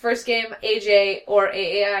best? First game, AJ, or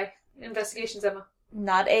AAI? Investigations Emma.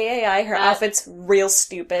 Not AAI. Her outfit's real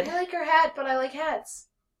stupid. I like her hat, but I like hats.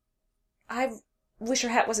 I wish her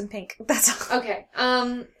hat wasn't pink. That's all. Okay.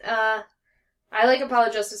 I like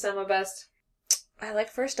Apollo Justice Emma best. I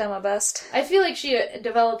like first Emma best. I feel like she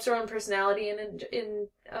develops her own personality in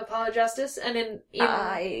Apollo Justice, and in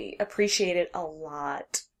I appreciate it a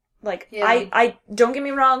lot. Like, yeah. I don't get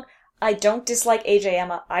me wrong, I don't dislike AJ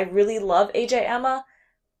Emma. I really love AJ Emma.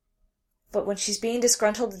 But when she's being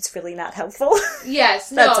disgruntled, it's really not helpful.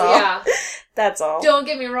 Yes, That's all. Yeah. That's all. Don't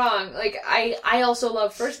get me wrong. Like, I also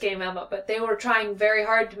love first game Emma, but they were trying very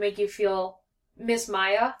hard to make you feel Miss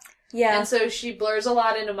Maya. Yeah. And so she blurs a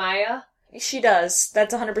lot into Maya. She does.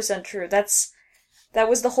 That's 100% true. That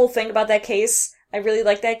was the whole thing about that case. I really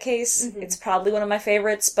like that case. Mm-hmm. It's probably one of my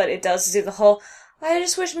favorites, but it does do the whole, I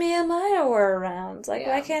just wish Mia and Maya were around. Like, Yeah.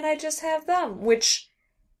 why can't I just have them? Which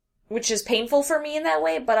is painful for me in that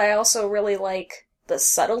way, but I also really like the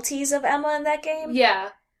subtleties of Emma in that game. Yeah.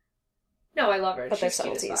 No, I love her. But they're She's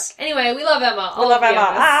cute as subtleties. fuck. Anyway, we love Emma. We All love of the Emma.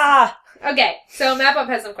 Emmas. Ah! Okay, so Map Up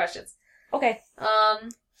has some questions. Okay.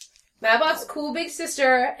 Map Up's cool big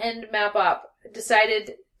sister and Map Up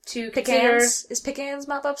decided to consider... Pecans? Is Pecans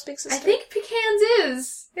Mop Up's big sister? I think Pecans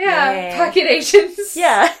is. Yeah. Yeah. Pocket Asians.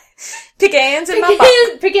 Yeah. Pecans and Mop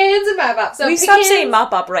Up. Pecans and Map Up. So We Pecans, stopped saying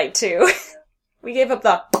Mop Up right, too. We gave up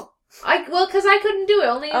the... because I couldn't do it.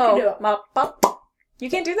 Only you can do it. Mop Up. You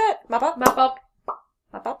can't do that? Mop Up? Map Up.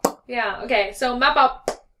 Mop Up? Yeah, okay. So Map Up.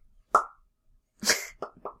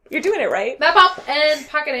 You're doing it right. Map Up and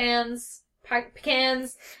Pocket Hands,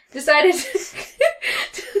 Pecans decided Let's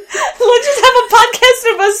just have a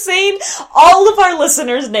podcast of us saying all of our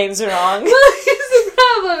listeners' names wrong. the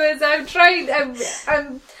problem is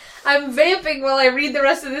I'm vamping while I read the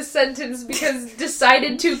rest of this sentence because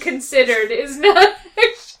decided to considered is not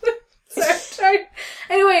actually, so I'm trying.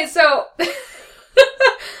 Anyway, so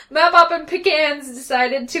Map Up and Pecans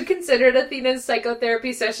decided to consider Athena's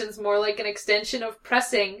psychotherapy sessions more like an extension of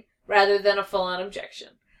pressing rather than a full-on objection.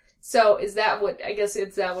 So is that what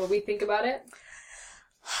we think about it?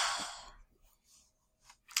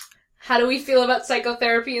 How do we feel about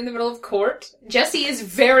psychotherapy in the middle of court? Jessie is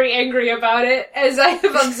very angry about it, as I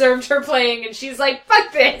have observed her playing, and she's like,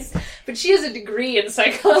 fuck this! But she has a degree in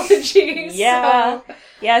psychology, Yeah. so...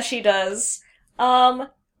 Yeah, she does.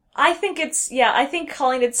 I think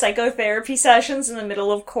calling it psychotherapy sessions in the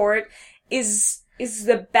middle of court is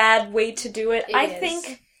the bad way to do it. I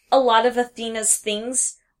think a lot of Athena's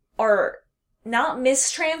things are not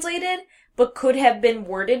mistranslated, but could have been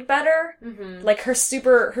worded better. Mm-hmm. Like her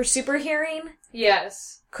super hearing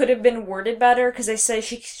Yes. could have been worded better, because they say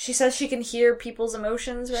she says she can hear people's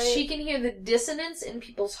emotions, right? She can hear the dissonance in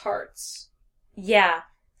people's hearts. Yeah.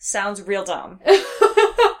 Sounds real dumb.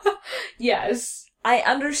 Yes. I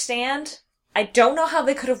understand. I don't know how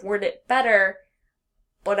they could have worded it better,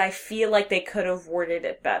 but I feel like they could have worded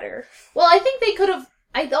it better. Well, I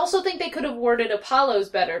also think they could have worded Apollo's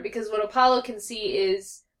better, because what Apollo can see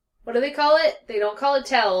is, what do they call it? They don't call it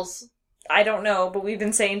tells. I don't know, but we've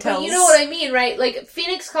been saying tells. But you know what I mean, right? Like,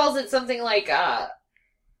 Phoenix calls it something like,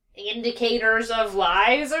 indicators of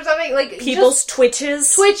lies or something. Like, People's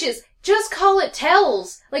twitches. Twitches. Just call it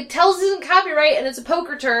tells. Like, tells isn't copyright and it's a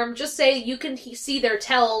poker term. Just say you can see their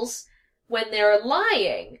tells when they're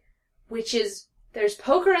lying. Which is, there's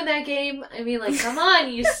poker in that game. I mean, like, come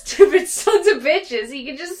on, you stupid sons of bitches. You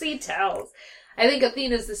can just see tells. I think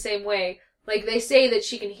Athena's the same way. Like, they say that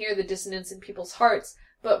she can hear the dissonance in people's hearts,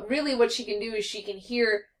 but really what she can do is she can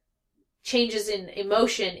hear changes in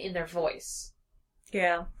emotion in their voice.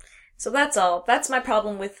 Yeah. So that's all. That's my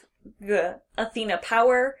problem with the Athena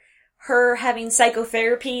power. Her having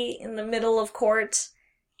psychotherapy in the middle of court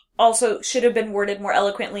also should have been worded more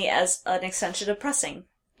eloquently as an extension of pressing.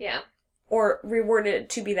 Yeah. Or reworded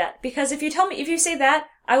to be that. Because if you say that,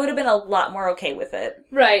 I would have been a lot more okay with it.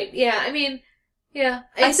 Right, yeah, I mean, yeah.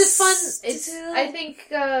 I think,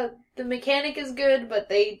 the mechanic is good, but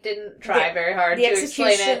they didn't try very hard to explain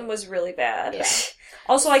it. The execution was really bad. Yeah.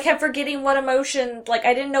 Also, I kept forgetting what emotion, like,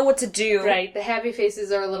 I didn't know what to do. Right, the happy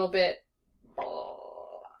faces are a little bit...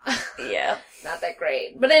 Yeah. Not that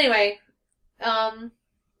great. But anyway,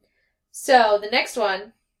 so the next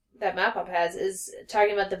one that MapUp has is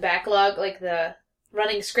talking about the backlog, like the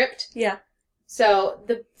running script. Yeah. So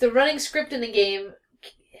the running script in the game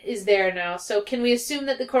is there now. So can we assume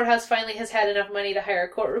that the courthouse finally has had enough money to hire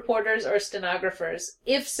court reporters or stenographers?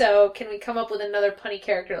 If so, can we come up with another punny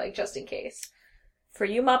character like Just In Case? For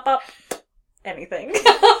you, MapUp, anything.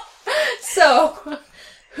 So,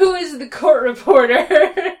 who is the court reporter?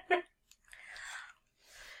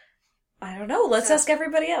 I don't know. Let's ask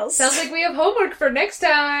everybody else. Sounds like we have homework for next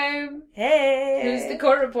time. Hey. Who's the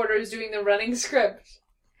court reporter who's doing the running script?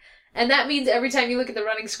 And that means every time you look at the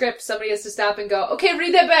running script, somebody has to stop and go, okay,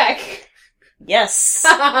 read that back. Yes.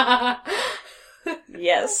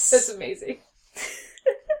 Yes. That's amazing.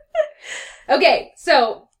 Okay,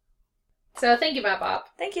 so thank you, MapUp.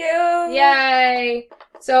 Thank you. Yay.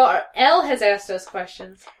 So Elle has asked us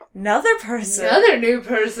questions. Another person. Another new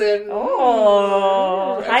person.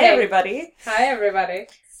 Oh. Okay. Hi, everybody. Hi, everybody.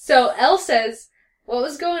 So Elle says, what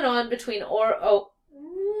was going on between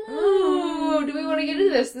Ooh, do we want to get into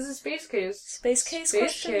this? This is Space Case. Space Case Space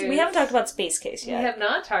questions? Case. We haven't talked about Space Case We yet. have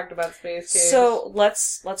not talked about Space Case. So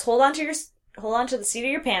let's hold on to the seat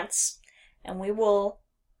of your pants, and we will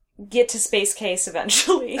get to Space Case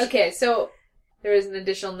eventually. Okay, so there is an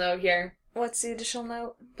additional note here. What's the additional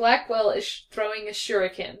note? Blackwell is throwing a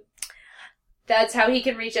shuriken. That's how he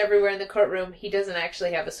can reach everywhere in the courtroom. He doesn't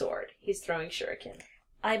actually have a sword. He's throwing shuriken.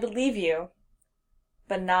 I believe you,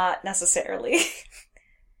 but not necessarily.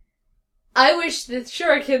 I wish the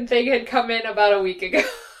shuriken thing had come in about a week ago.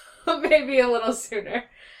 Maybe a little sooner.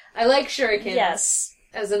 I like shurikens Yes.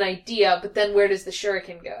 as an idea, but then where does the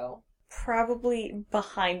shuriken go? Probably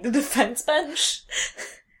behind the defense bench.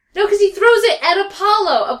 No, because he throws it at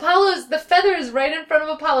Apollo. The feather is right in front of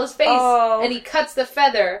Apollo's face, and he cuts the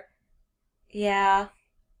feather. Yeah.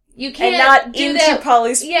 You can't And not do into that.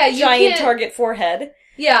 Polly's Yeah, you giant can't- target forehead.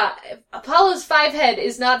 Yeah, Apollo's 5 head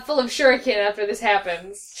is not full of shuriken after this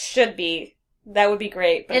happens. Should be. That would be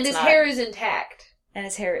great, but And it's his not. hair is intact. And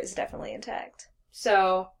his hair is definitely intact.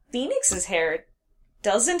 So, Phoenix's hair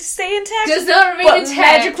doesn't stay intact, does not remain but intact.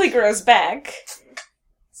 magically grows back.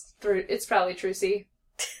 It's probably Trucy.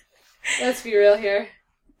 Let's be real here.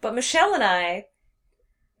 But Michelle and I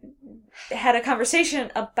had a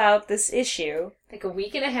conversation about this issue. Like a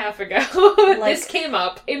week and a half ago, Like- this came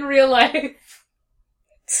up in real life.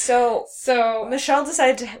 So So,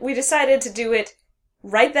 we decided to do it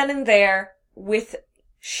right then and there with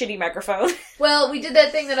shitty microphone. well, we did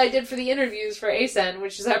that thing that I did for the interviews for ASEN,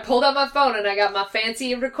 which is I pulled out my phone and I got my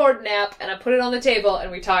fancy recording app and I put it on the table and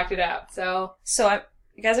we talked it out. So,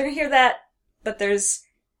 You guys are gonna hear that, but there's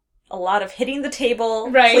a lot of hitting the table,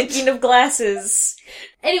 Right. clinking of glasses.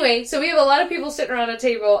 anyway, so we have a lot of people sitting around a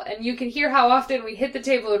table and you can hear how often we hit the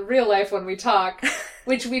table in real life when we talk,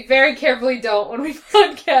 which we very carefully don't when we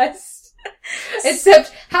podcast.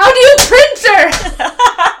 Except, how do you printer?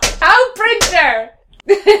 How printer?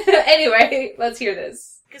 Anyway, let's hear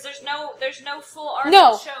this. Because there's no full art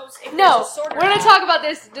No. that shows if No, there's a sword or we're gonna not. talk about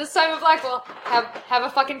this. Does Simon Blackwell have a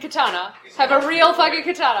fucking katana? Have a real fucking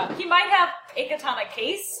katana? He might have a katana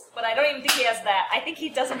case, but I don't even think he has that. I think he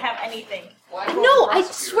doesn't have anything. No, I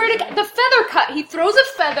swear to God, the feather cut. He throws a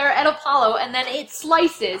feather at Apollo and then it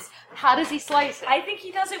slices. How does he slice it? I think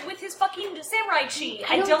he does it with his fucking samurai chi.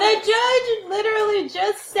 The judge literally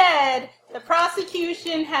just said the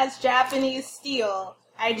prosecution has Japanese steel.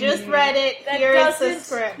 I just read it. That Here is the doesn't-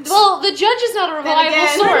 script. Well, the judge is not a reliable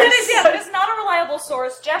again- But source. it's not a reliable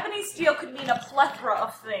source. Japanese steel could mean a plethora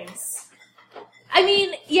of things. I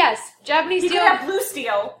mean, yes, Japanese He steel. could have blue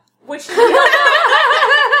steel, which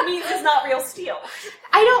means it's not real steel.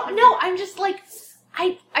 I don't know. I'm just like,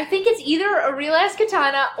 I think it's either a real ass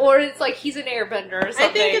katana or it's like he's an airbender or something.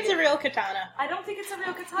 I think it's a real katana. I don't think it's a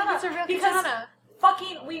real katana. It's a real because katana.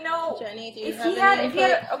 fucking, we know. Jenny, do you If have he had, any if he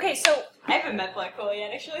had, input? okay, so I haven't met Blackwell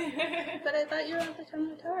yet, actually. But I thought you were on the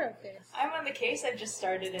Kamataro case. I'm on the case. I've just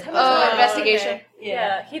started it. Oh, investigation. okay.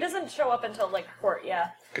 Yeah, he doesn't show up until like court. Yeah,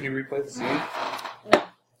 Can you replay the scene? no.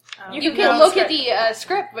 You can look at the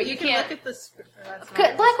script, but you can can't. look at the script. That's not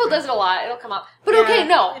Blackwell the does it a lot. It'll come up. But Yeah, okay,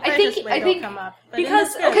 no. if I just think wait, I it'll think come up. But in because-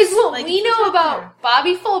 the script, okay. So like, we it's know up about there.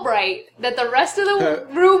 Bobby Fulbright. That the rest of the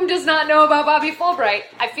room does not know about Bobby Fulbright.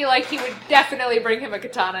 I feel like he would definitely bring him a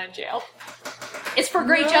katana in jail. It's for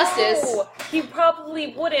great justice. He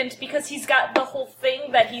probably wouldn't because he's got the whole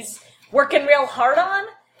thing that he's working real hard on.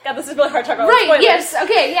 God, this is really hard to talk about. Right, Spoilers. yes,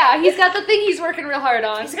 okay, yeah. He's got the thing he's working real hard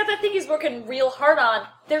on. He's got that thing he's working real hard on.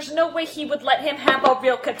 There's no way he would let him have a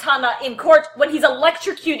real katana in court when he's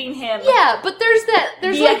electrocuting him. Yeah, but there's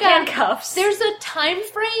via like handcuffs. there's a time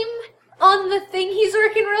frame on the thing he's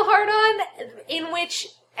working real hard on in which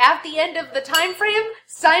at the end of the time frame,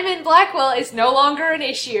 Simon Blackwell is no longer an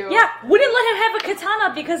issue. Yeah, wouldn't let him have a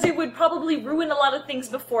katana because it would probably ruin a lot of things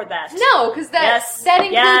before that. No, because that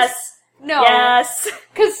includes Yes. no. Yes.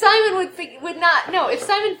 Because Simon would not. No, if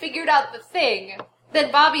Simon figured out the thing,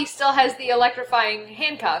 then Bobby still has the electrifying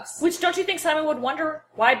handcuffs. Which, don't you think Simon would wonder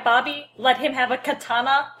why Bobby let him have a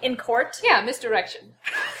katana in court? Yeah, misdirection.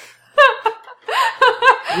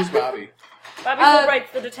 Who's Bobby? Bobby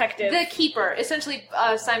Fulbright's the detective. The keeper, essentially,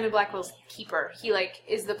 Simon Blackwell's keeper. He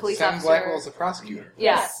is the police Simon officer. Blackwell's the prosecutor.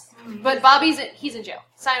 Yes, but he's in jail.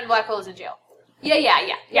 Simon Blackwell is in jail.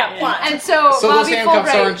 Yeah. plot. And so, So Bobby those handcuffs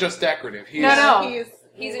Fulbright. aren't just decorative. No.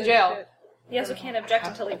 He's in jail. He also can't object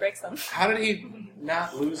until he breaks them. How did he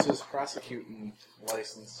not lose his prosecuting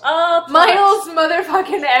license? Miles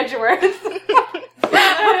motherfucking Edgeworth.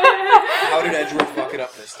 How did Edgeworth fuck it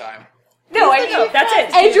up this time? No, I mean, That's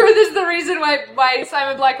it. Edgeworth is the reason why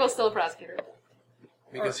Simon Blackwell's still a prosecutor.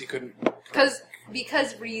 Because he couldn't. Because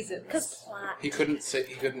Because reasons. Because plot. He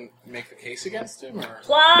couldn't make the case against him, or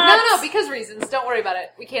Plot! No, because reasons. Don't worry about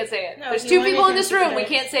it. We can't say it. No, There's he 2 wanted people in him this to room. say We it.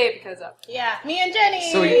 can't say it because of. Yeah, me and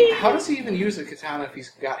Jenny. so how does he even use a katana if he's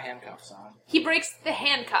got handcuffs on? He breaks the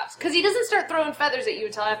handcuffs. Because he doesn't start throwing feathers at you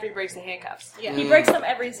until after he breaks the handcuffs. Yeah. He breaks them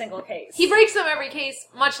every single case. He breaks them every case,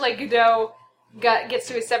 much like Godot gets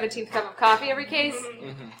to his 17th cup of coffee every case.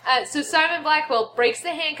 So Simon Blackwell breaks the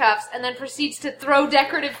handcuffs and then proceeds to throw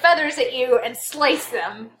decorative feathers at you and slice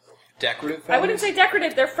them. Decorative feathers? I wouldn't say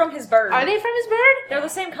decorative, they're from his bird. Are they from his bird? They're the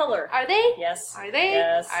same color. Are they? Yes. Are they?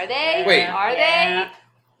 Yes. Are they? Wait. Are Yeah.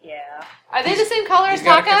 they? Yeah. Are they the same color as He's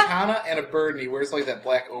got a Taka? katana and a bird, and he wears like that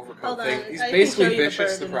black overcoat Hold on, thing. He's I can basically show you the Vicious, bird the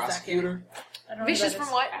in a second. prosecutor. I don't know Vicious who from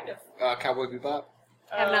that what? Cowboy Bebop.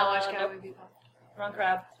 I have not watched nope. Cowboy Bebop. Wrong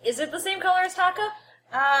crab. Is it the same color as Taka?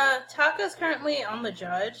 Taka's currently on the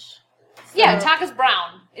judge. Yeah, Taka's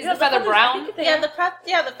brown. Is Yeah, the feather feathers- I brown? think they Yeah,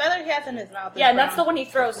 are. the feather he has in his mouth. Is Yeah, and that's the brown. one he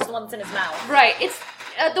throws, is the one that's in his mouth. Right. It's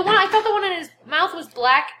the one. I thought the one in his mouth was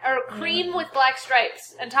black or cream with black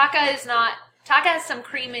stripes, and Taka is not. Taka has some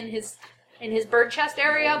cream in his bird chest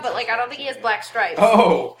area, but like I don't think he has black stripes.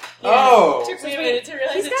 Oh! Oh! Took me a minute to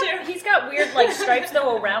realize it too. He's got weird like stripes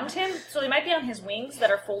though around him, so they might be on his wings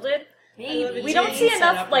that are folded. Maybe. We don't see Set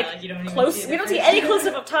enough up, like you don't even close. see We the don't see first any two.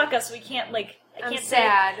 close-up of Taka, so we can't like. I I'm can't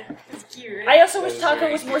sad. It's cute. I also That wish is Taka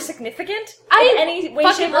very was more cute. significant I in any way,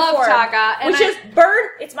 fucking shape, or love form. Taka, and Which I- is bird.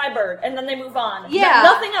 It's my bird, and then they move on. Yeah.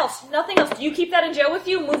 Nothing else. Nothing else. Do you keep that in jail with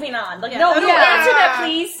you? Moving on. Like Yeah. no, Yeah. answer that,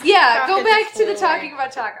 please. Yeah, Taka go back just to the flew away. talking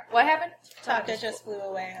about Taka. What happened? Taka just flew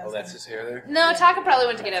away. Oh, that's his hair there? No, Taka probably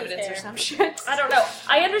went to get That's his evidence or hair. some shit. I don't know.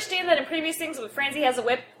 I understand that in previous things, when Francie has a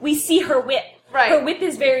whip, we see her whip. Right. Her whip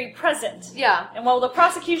is very present. Yeah. And while the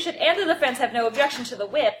prosecution and the defense have no objection to the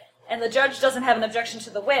whip, and the judge doesn't have an objection to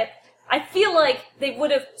the whip, I feel like they would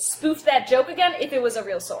have spoofed that joke again if it was a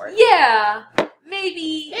real sword. Yeah.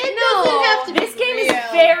 Maybe. It no. doesn't have to be This game is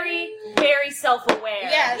real. very, very self-aware.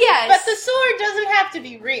 Yes. Yes. But the sword doesn't have to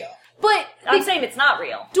be real. But I'm saying it's not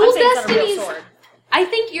real. Dual I'm saying it's not a real Destinies- sword. I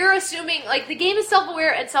think you're assuming, like, the game is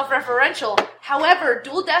self-aware and self-referential. However,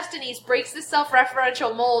 Dual Destinies breaks the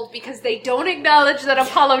self-referential mold because they don't acknowledge that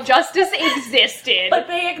Apollo Justice existed. But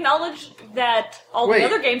they acknowledge that all Wait. the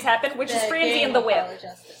other games happen, which is The Francie game and the of whip. Apollo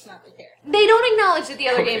Justice, not the character. They don't acknowledge that the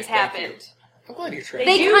other Okay, games thank you. happened. I'm glad you're trying.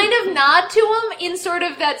 They do. kind of nod to them in sort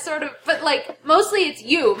of that sort of, but like, mostly it's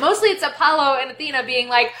you. Mostly it's Apollo and Athena being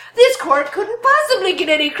like, this court couldn't possibly get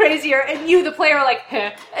any crazier, and you, the player, are like,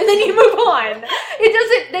 huh, and then you move on.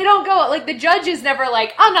 They don't go, like, the judge is never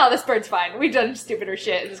like, oh no, this bird's fine. We've done stupider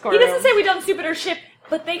shit in this He courtroom. doesn't say we done stupider shit,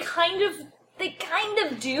 but they kind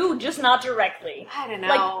of do, just not directly. I don't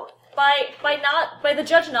know. By the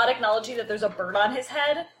judge not acknowledging that there's a bird on his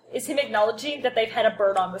head is him acknowledging that they've had a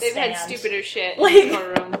bird on the They've stand. had stupider shit Like- in this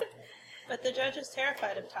courtroom. But the judge is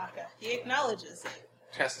terrified of Taka. He acknowledges it.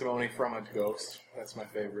 Testimony from a ghost. That's my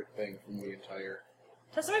favorite thing from the entire.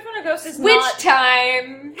 Testimony from a ghost is Which not.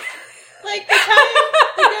 time? Like the time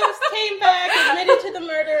the ghost came back, admitted to the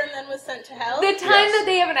murder, and then was sent to hell. The time Yes. that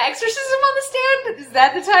they have an exorcism on the stand? Is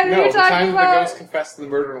that the time that No, you're the talking time about? the ghost confessed to the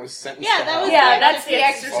murder and was sentenced Yeah, to that hell. was Yeah, the that's the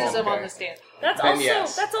exorcism. exorcism Oh, okay. on the stand. That's Then also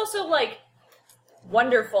yes. that's also like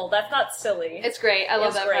wonderful. That's not silly. It's great. I It love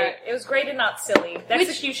was that great. part. It was great and not silly. The Which-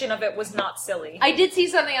 execution of it was not silly. I did see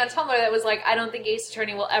something on Tumblr that was like, I don't think Ace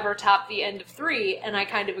Attorney will ever top the end of 3, and I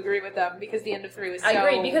kind of agree with them, because the end of 3 was so... I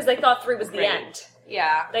agree because they thought 3 was the great. end.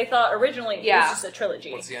 Yeah, They thought originally it Yeah. was just a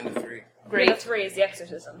trilogy. What's the end of 3? The end of great. 3 is the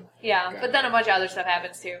exorcism. Yeah, Yeah. but then a bunch of other stuff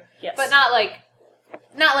happens too. Yes. But not like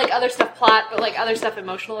other stuff plot, but like other stuff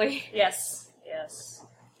emotionally. Yes. Yes.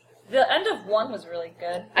 The end of 1 was really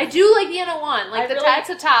good. I do like the end of 1. Like, I really- that's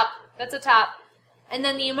a top. That's a top. And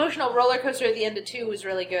then the emotional roller coaster at the end of 2 was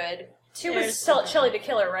really good. 2 There's- was Shelley the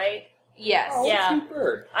Killer, right? Yes. Oh, Yeah. cute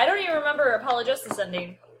bird. I don't even remember Apollo Justice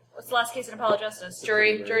ending. What's the last case in Apollo Justice?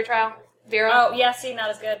 Jury trial. Vera. Oh, yeah, see, not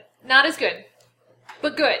as good. Not as good.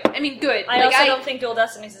 But good. I mean, good. I like, also don't think Dual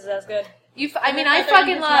Destinies is as good. I mean, The I feather in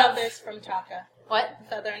fucking his love... mouth is from Taka. What?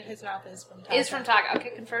 The feather in his mouth is from Taka. Is from Taka.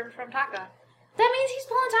 Okay, confirmed from Taka. That means he's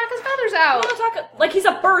pulling Taka's feathers out. Well, like, he's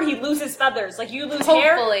a bird, he loses feathers. Like, you lose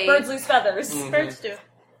Hopefully. hair, birds lose feathers. Mhm. Birds do.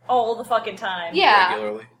 All the fucking time. Yeah.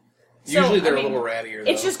 Regularly. So, Usually they're I mean, a little rattier,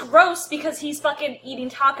 It's though. just gross because he's fucking eating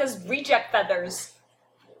Taka's reject feathers.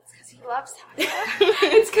 It's because he loves Taka.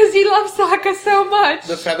 It's because he loves Taka so much.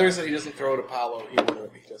 The feathers that he doesn't throw at Apollo, he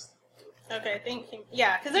just... Okay, thank you.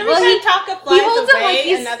 Yeah, because every Well, time he- Taka he flies holds him like away,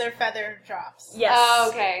 he's- another feather drops. Yes. Oh,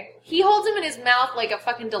 okay. He holds him in his mouth like a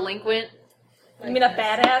fucking delinquent. You mean a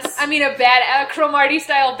badass? I mean, a Cromartie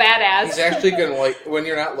style badass. He's actually gonna, like, when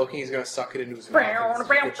you're not looking, he's gonna suck it into his mouth. and it's-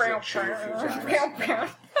 it's, like, shoots out.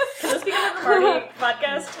 Can this become a party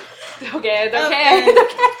podcast? Okay, it's okay.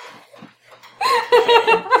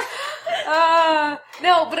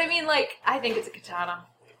 No, but I mean, like, I think it's a katana.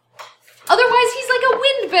 Otherwise, he's like a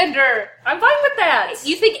windbender. I'm fine with that.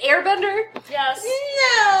 You think airbender? Yes. No,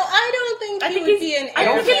 I don't think he would be an I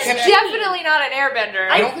don't think airbender. he's Definitely not an airbender.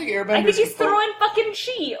 I don't think airbenders. I think he's can throwing fucking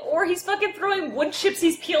chi, or he's fucking throwing wood chips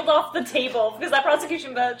he's peeled off the table, because that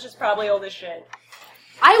prosecution badge is probably old as shit.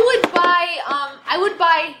 I would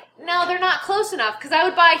buy, no, they're not close enough, because I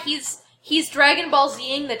would buy he's Dragon Ball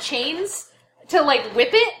Z-ing the chains to, like,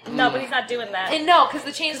 whip it. No, but he's not doing that. And no, because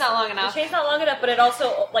the chain's not long The enough. chain's not long enough, but it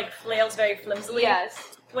also, like, flails very flimsily.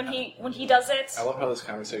 Yes. When he does it. I love how this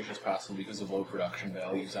conversation is possible because of low production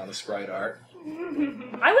values on the sprite art.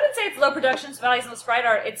 I wouldn't say it's low production values in the sprite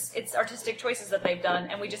art. It's artistic choices that they've done,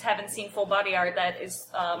 and we just haven't seen full body art that is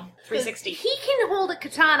 360. He can hold a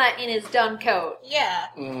katana in his dun coat. Yeah.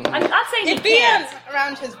 I'm not saying he It'd be can't.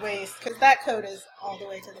 around his waist, because that coat is all the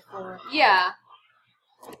way to the floor. Yeah.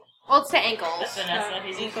 Well, it's to ankles. That's Vanessa.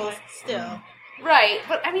 He's Ankles still. Right,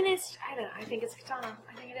 but I mean, I don't know, I think it's a katana.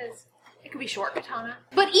 I think it is. It could be short katana.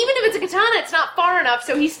 But even if it's a katana, it's not far enough,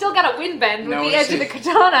 so he's still got a wind bend with Now, the is edge of it the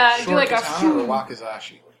katana and do Short like a katana or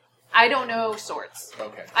wakizashi? I don't know swords.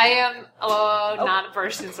 Okay. I am not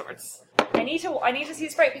versed in swords. I need to see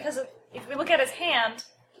sprite because if we look at his hand,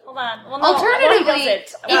 hold on. Well, no, Alternatively, well, he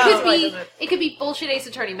does it. it could be bullshit Ace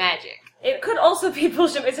Attorney magic. It could also be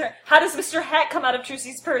bullshit. How does Mr. Hat come out of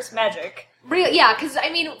Trucy's purse? Magic. Real, yeah, because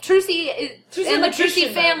I mean, Trucy and the Trucy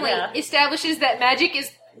magician, family yeah. establishes that magic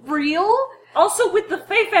is real. Also, with the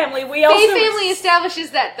Fae family, Fae family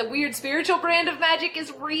establishes that the weird spiritual brand of magic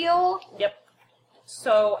is real. Yep.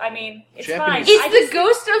 So, I mean, it's Japanese. fine. It's the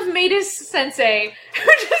ghost of Matus Sensei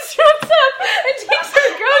who just shows up and takes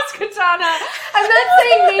her ghost katana. I'm not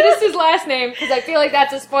saying Matus' last name because I feel like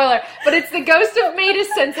that's a spoiler, but it's the ghost of Matus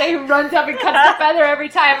Sensei who runs up and cuts the feather every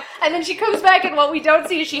time, and then she comes back and what we don't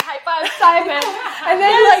see is she high-fives Simon and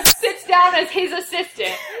then like sits down as his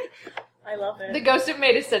assistant. I love it. The ghost of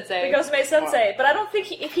Matus Sensei. The ghost of Matus Sensei. But I don't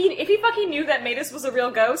think if he fucking knew that Matus was a real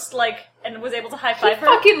ghost, like, and was able to high five He her,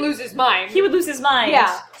 fucking loses his mind. he would lose his mind.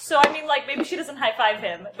 Yeah. So I mean, like, maybe she doesn't high five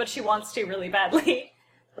him, but she wants to really badly.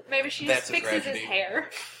 Maybe she That's just a fixes his tragedy. hair.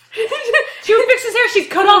 She would fix his hair. She'd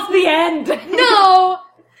cut off the end. No!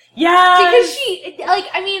 Yeah. Because she, like,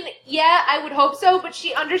 I mean, yeah, I would hope so, but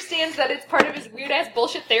she understands that it's part of his weird-ass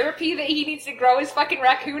bullshit therapy that he needs to grow his fucking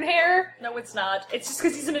raccoon hair. No, it's not. It's just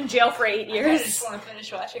because he's been in jail for 8 years. want to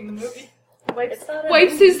finish watching the movie. It's not a-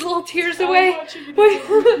 Wipes his little tears away.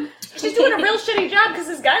 She's doing a real shitty job because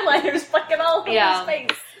his guy liner's fucking all over Yeah. his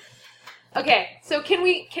face. Okay, so can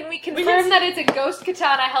we confirm that it's a ghost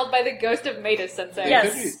katana held by the ghost of Matus Sensei? Yeah.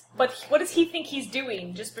 could be. Yes, but what does he think he's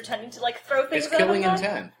doing? Just pretending to, like, throw things It's at killing him?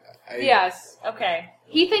 intent. Yes. Okay.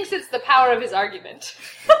 He thinks it's the power of his argument.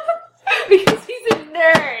 Because he's a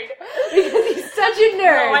nerd. Because he's such a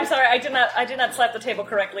nerd. Oh, I'm sorry. I did not slap the table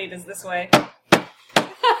correctly. It is this way.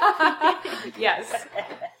 Yes.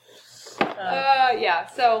 Yeah,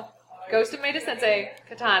 so Ghost of Matus Sensei,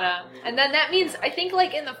 katana. And then that means, I think,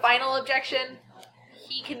 like, in the final objection,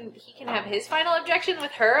 he can have his final objection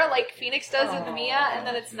with her, like Phoenix does in the Mia, and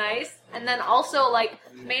then it's nice. And then also, like,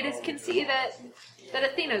 Matus can see that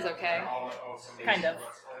Athena's okay. Kind of.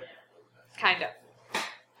 Kind of.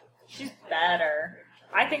 She's better.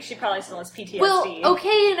 I think she probably still has PTSD. Well,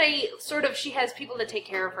 okay in a sort of, she has people to take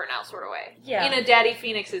care of her now sort of way. Yeah. In a Daddy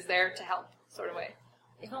Phoenix is there to help sort of way.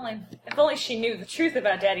 If only she knew the truth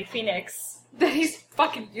about Daddy Phoenix. That he's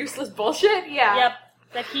fucking useless bullshit? Yeah. Yep.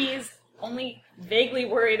 That he's only vaguely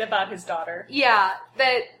worried about his daughter. Yeah,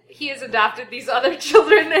 that he has adopted these other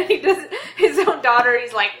children and he does his own daughter,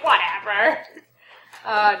 he's like, whatever.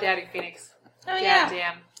 Daddy Phoenix. Oh, yeah.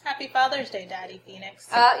 Damn. Happy Father's Day, Daddy Phoenix.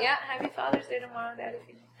 Yeah, happy Father's Day tomorrow, Daddy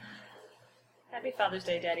Phoenix. Happy Father's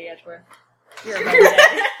Day, Daddy Edgeworth. You're a mother,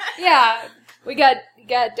 Daddy. Yeah, we got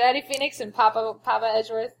Daddy Phoenix and Papa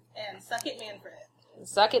Edgeworth. And suck it, Manfred. And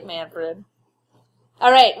suck it, Manfred.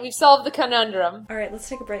 Alright, we've solved the conundrum. Alright, let's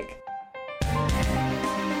take a break.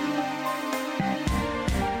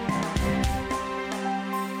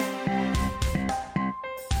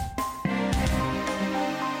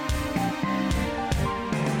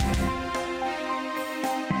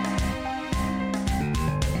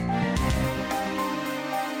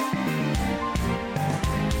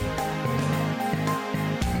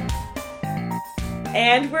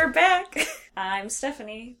 And we're back. I'm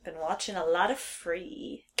Stephanie. Been watching a lot of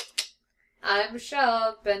Free. I'm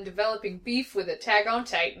Michelle. Been developing beef with Attack on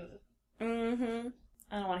Titan. Mm-hmm.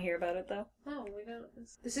 I don't want to hear about it, though. Oh, we don't.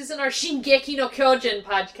 This isn't our Shingeki no Kyojin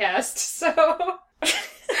podcast, so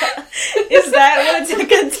Is that what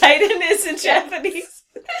Attack on Titan is in Japanese?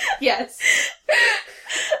 Yes.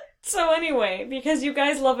 So anyway, because you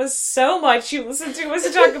guys love us so much, you listen to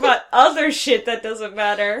us talk about other shit that doesn't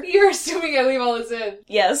matter. You're assuming I leave all this in.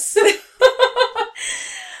 Yes.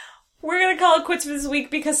 We're gonna call it quits for this week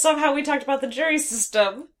because somehow we talked about the jury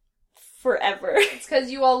system forever. It's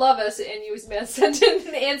because you all love us and you sent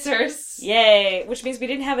in answers. Yay! Which means we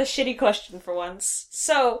didn't have a shitty question for once.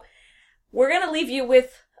 So, we're gonna leave you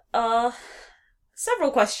with,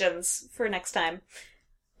 several questions for next time.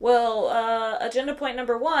 Well, agenda point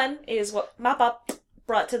number 1 is what Mappa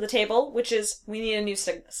brought to the table, which is we need a new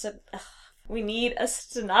we need a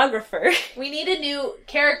stenographer. We need a new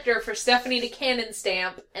character for Stephanie to canon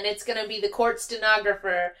stamp, and it's gonna be the court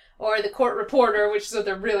stenographer, or the court reporter, which is what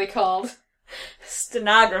they're really called.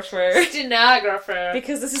 Stenographer. Stenographer.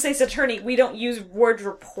 Because this is Ace Attorney, we don't use word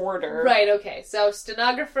reporter. Right, okay. So,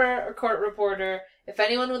 stenographer or court reporter. If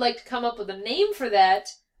anyone would like to come up with a name for that,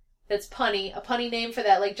 that's punny. A punny name for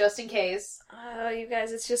that, like just in case. You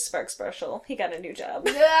guys, it's just Spark Special. He got a new job.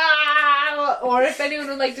 Or if anyone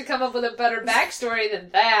would like to come up with a better backstory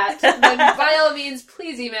than that, then by all means,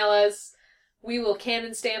 please email us. We will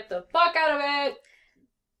canon stamp the fuck out of it.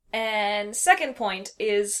 And second point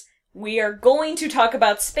is we are going to talk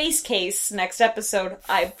about Space Case next episode,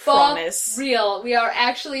 I promise. Real. We are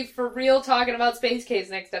actually for real talking about Space Case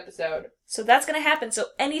next episode. So that's gonna happen. So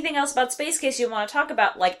anything else about Space Case you want to talk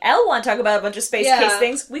about, like Elle want to talk about a bunch of Space Case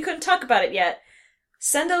things, we couldn't talk about it yet.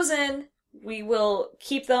 Send those in. We will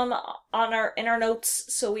keep them in our notes,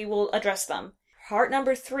 so we will address them. Part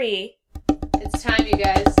number 3. It's time, you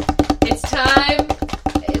guys. It's time.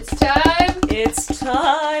 It's time. It's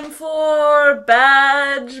time for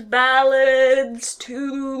Badge Ballads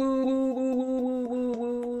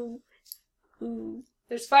 2.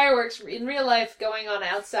 There's fireworks in real life going on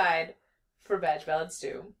outside for Badge Ballads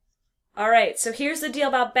 2. Alright, so here's the deal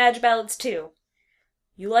about Badge Ballads 2.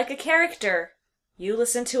 You like a character. You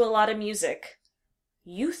listen to a lot of music.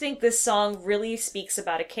 You think this song really speaks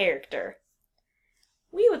about a character.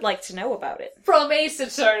 We would like to know about it. From Ace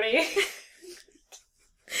Attorney.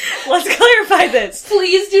 Let's clarify this.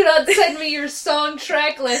 Please do not send me your song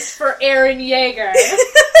track list for Eren Yeager.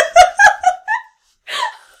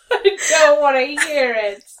 I don't want to hear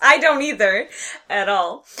it. I don't either. At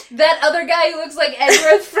all. That other guy who looks like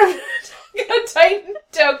Edgeworth from Titan,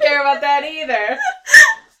 don't care about that either.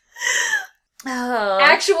 Oh.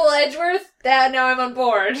 Actual Edgeworth? Now I'm on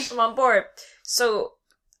board. I'm on board. So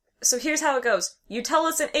here's how it goes. You tell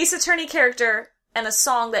us an Ace Attorney character and a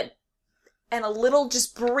song and a little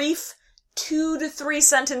just brief 2 to 3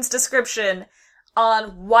 sentence description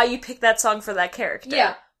on why you picked that song for that character.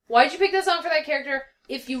 Yeah. Why'd you pick that song for that character?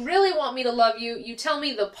 If you really want me to love you, you tell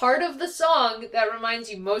me the part of the song that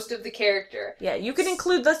reminds you most of the character. Yeah, you can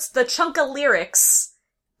include the chunk of lyrics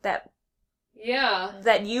that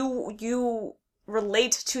you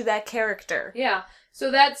relate to that character. Yeah.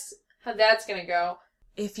 So that's how that's gonna go.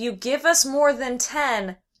 If you give us more than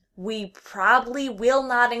 10, we probably will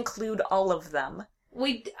not include all of them.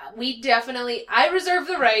 We definitely, I reserve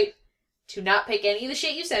the right to not pick any of the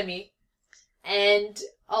shit you send me. And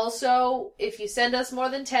also, if you send us more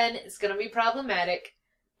than 10, it's gonna be problematic.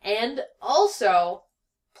 And also,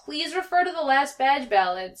 please refer to the last Badge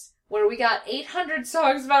Ballads, where we got 800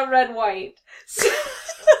 songs about Red and White. So,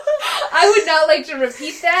 I would not like to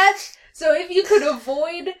repeat that. So if you could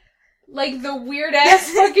avoid, like, the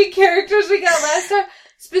weird-ass fucking characters we got last time.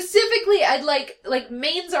 Specifically, I'd like,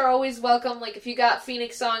 mains are always welcome. Like, if you got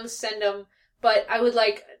Phoenix songs, send them. But I would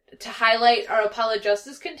like to highlight our Apollo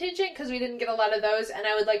Justice contingent, because we didn't get a lot of those, and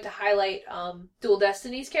I would like to highlight, Dual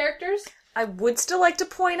Destinies characters. I would still like to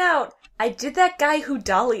point out, I did that guy who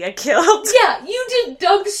Dahlia killed. Yeah, you did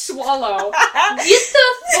Doug Swallow. Get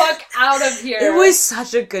the fuck out of here. It was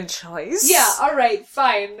such a good choice. Yeah, alright,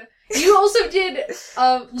 fine. You also did,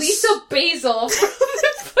 Lisa Basil from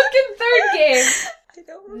the fucking third game. I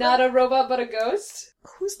don't remember. Not a robot, but a ghost.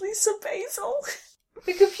 Who's Lisa Basil?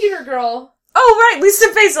 The computer girl. Oh, right,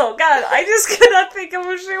 Lisa Basil. God, I just could not think of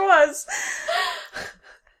who she was.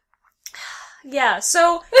 Yeah,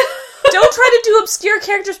 so don't try to do obscure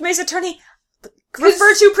characters from Ace Attorney.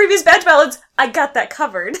 Refer to previous Badge Ballads. I got that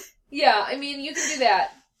covered. Yeah, I mean, you can do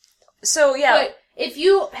that. So, yeah. But if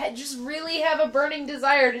you just really have a burning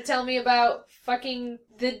desire to tell me about fucking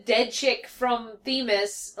the dead chick from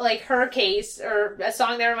Themis, like her case, or a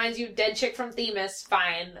song that reminds you of dead chick from Themis,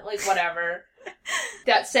 fine. Like, whatever.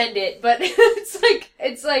 Send it. But it's like,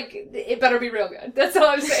 it better be real good. That's all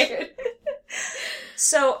I'm saying.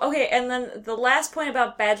 So, okay, and then the last point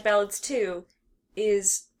about Badge Ballads 2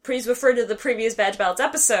 is, please refer to the previous Badge Ballads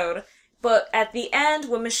episode, But at the end,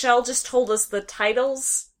 when Michelle just told us the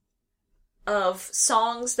titles of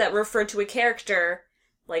songs that refer to a character,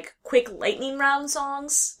 like quick lightning round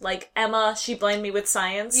songs, like Emma, She Blamed Me with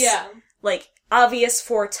Science. Yeah. Like, obvious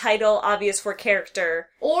for title, obvious for character.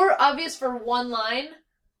 Or obvious for one line.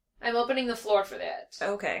 I'm opening the floor for that.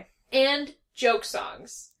 Okay. And joke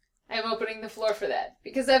songs. I'm opening the floor for that.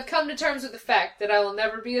 Because I've come to terms with the fact that I will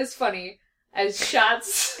never be as funny as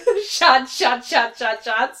shots. Shots.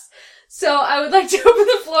 So I would like to open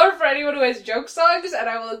the floor for anyone who has joke songs, and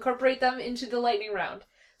I will incorporate them into the lightning round.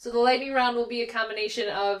 So the lightning round will be a combination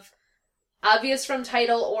of obvious from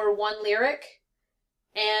title or one lyric,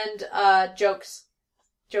 and jokes.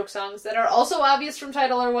 Joke songs that are also obvious from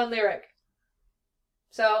title or one lyric.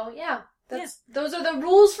 So, yeah. Those are the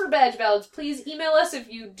rules for Badge Ballads. Please email us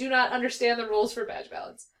if you do not understand the rules for Badge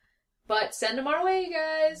Ballads. But send them our way, you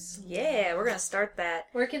guys. Yeah, we're gonna start that.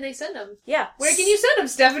 Where can they send them? Yeah. Where can you send them,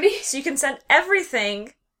 Stephanie? So you can send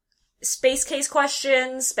everything, Space Case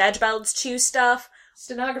questions, Badge Ballads 2 stuff,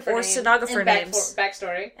 Stenographer or names. stenographer and names.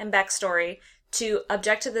 Backstory. And backstory to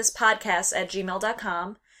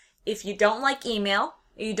objecttothispodcast@gmail.com. If you don't like email,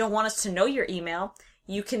 you don't want us to know your email,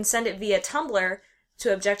 you can send it via Tumblr to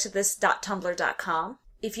objecttothis.tumblr.com.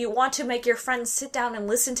 If you want to make your friends sit down and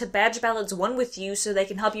listen to Badge Ballads 1 with you so they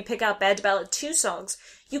can help you pick out Badge Ballad 2 songs,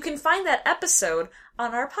 you can find that episode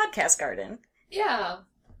on our podcast garden. Yeah.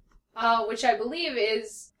 Which I believe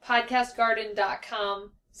is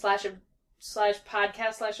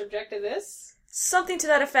podcastgarden.com/podcast/objecttothis. Something to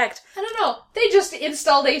that effect. I don't know. They just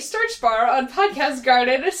installed a search bar on Podcast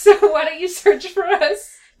Garden, so why don't you search for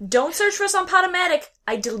us? Don't search for us on Podomatic.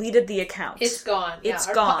 I deleted the account. It's gone. It's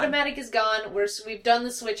Our gone. Podomatic is gone. We've done the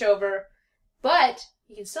switch over. But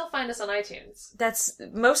you can still find us on iTunes. That's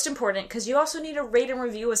most important, because you also need to rate and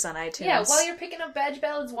review us on iTunes. Yeah, while you're picking up Badge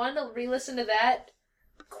Ballads 1 to re-listen to that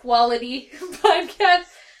quality podcast,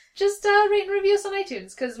 just rate and review us on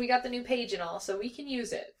iTunes, because we got the new page and all, so we can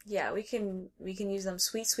use it. Yeah, we can use them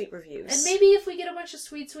sweet, sweet reviews. And maybe if we get a bunch of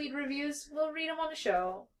sweet, sweet reviews, we'll read them on the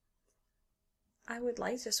show. I would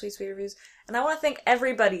like to sweet, sweet reviews. And I want to thank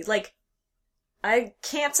everybody. Like, I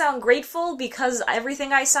can't sound grateful because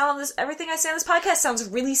everything I say on this podcast sounds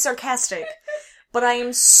really sarcastic. But I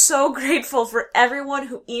am so grateful for everyone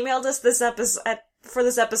who emailed us for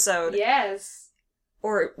this episode. Yes.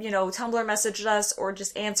 Or, Tumblr messaged us, or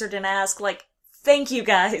just answered and asked. Like, thank you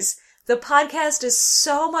guys. The podcast is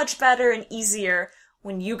so much better and easier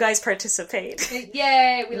when you guys participate.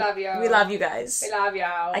 Yay, we love you. We love you guys. We love you.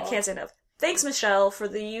 I can't say enough. Thanks, Michelle, for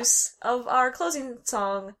the use of our closing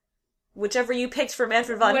song, whichever you picked for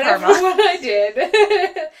Manfred von Whatever Karma. one I did.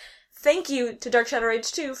 Thank you to Dark Shadow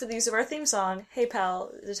Rage 2 for the use of our theme song, Hey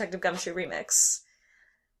Pal, Detective Gumshoe Remix.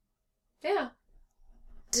 Yeah.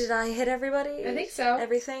 Did I hit everybody? I think so.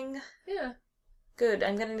 Everything? Yeah. Good.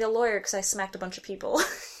 I'm gonna need a lawyer because I smacked a bunch of people.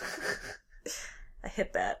 I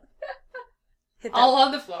hit that. All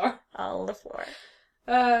on the floor. All on the floor.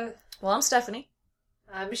 Well, I'm Stephanie.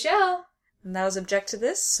 I'm Michelle. And that was Object to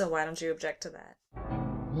This, so why don't you object to that?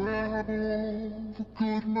 Where have all the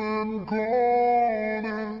good men gone,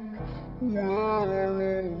 and where are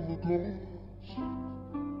all the ghosts?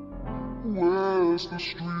 Where's the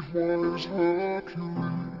streetwise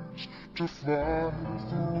Hercules to fight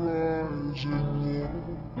the rising war?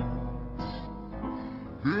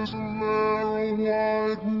 Isn't there a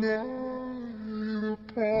white knight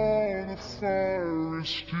upon a fiery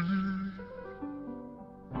steed?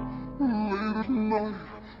 Late at night,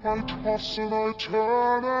 I toss and I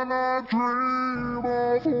turn and I dream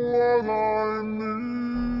of what I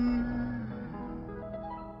need.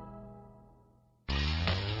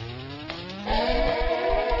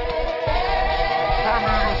 I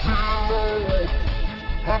need a hero.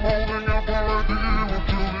 I'm holding out for a hero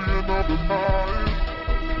till the end of the night.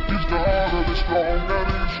 He's gotta be strong and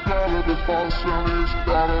he's gotta be fast and he's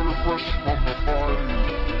gotta be fresh from the fight.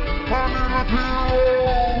 I need a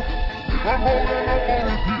hero. I'm holding up for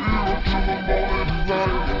a hero till the morning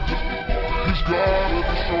light. He's gotta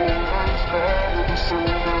be strong and he's gotta be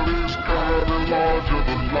strong and he's gotta be larger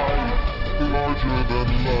than life, larger than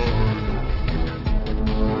life.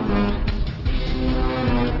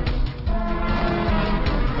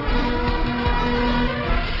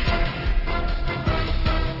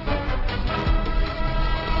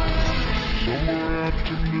 Somewhere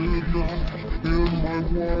after midnight, in my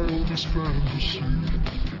wildest fantasy,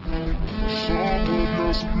 someone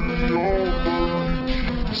just beyond my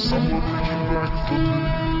reach, someone reaching back for me.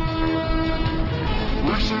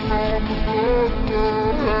 Racing on the thunder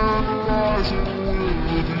and rising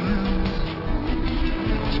with the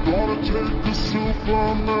gonna take a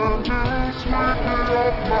Superman to sweep me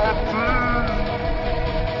off my feet.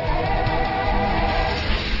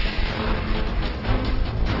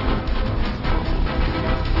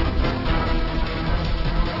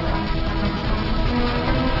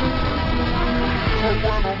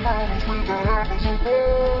 When the mountains with the heavens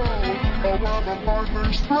above, or when the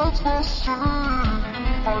lightning spreads the sea,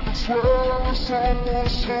 I can swear there's someone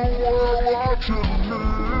somewhere watching me.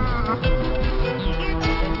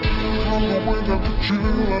 From the wind and the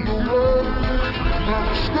chill and the rain, and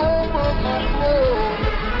the storm and the flood,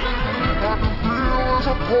 I can feel as a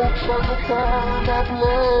pulse like a fire in my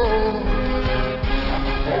blood.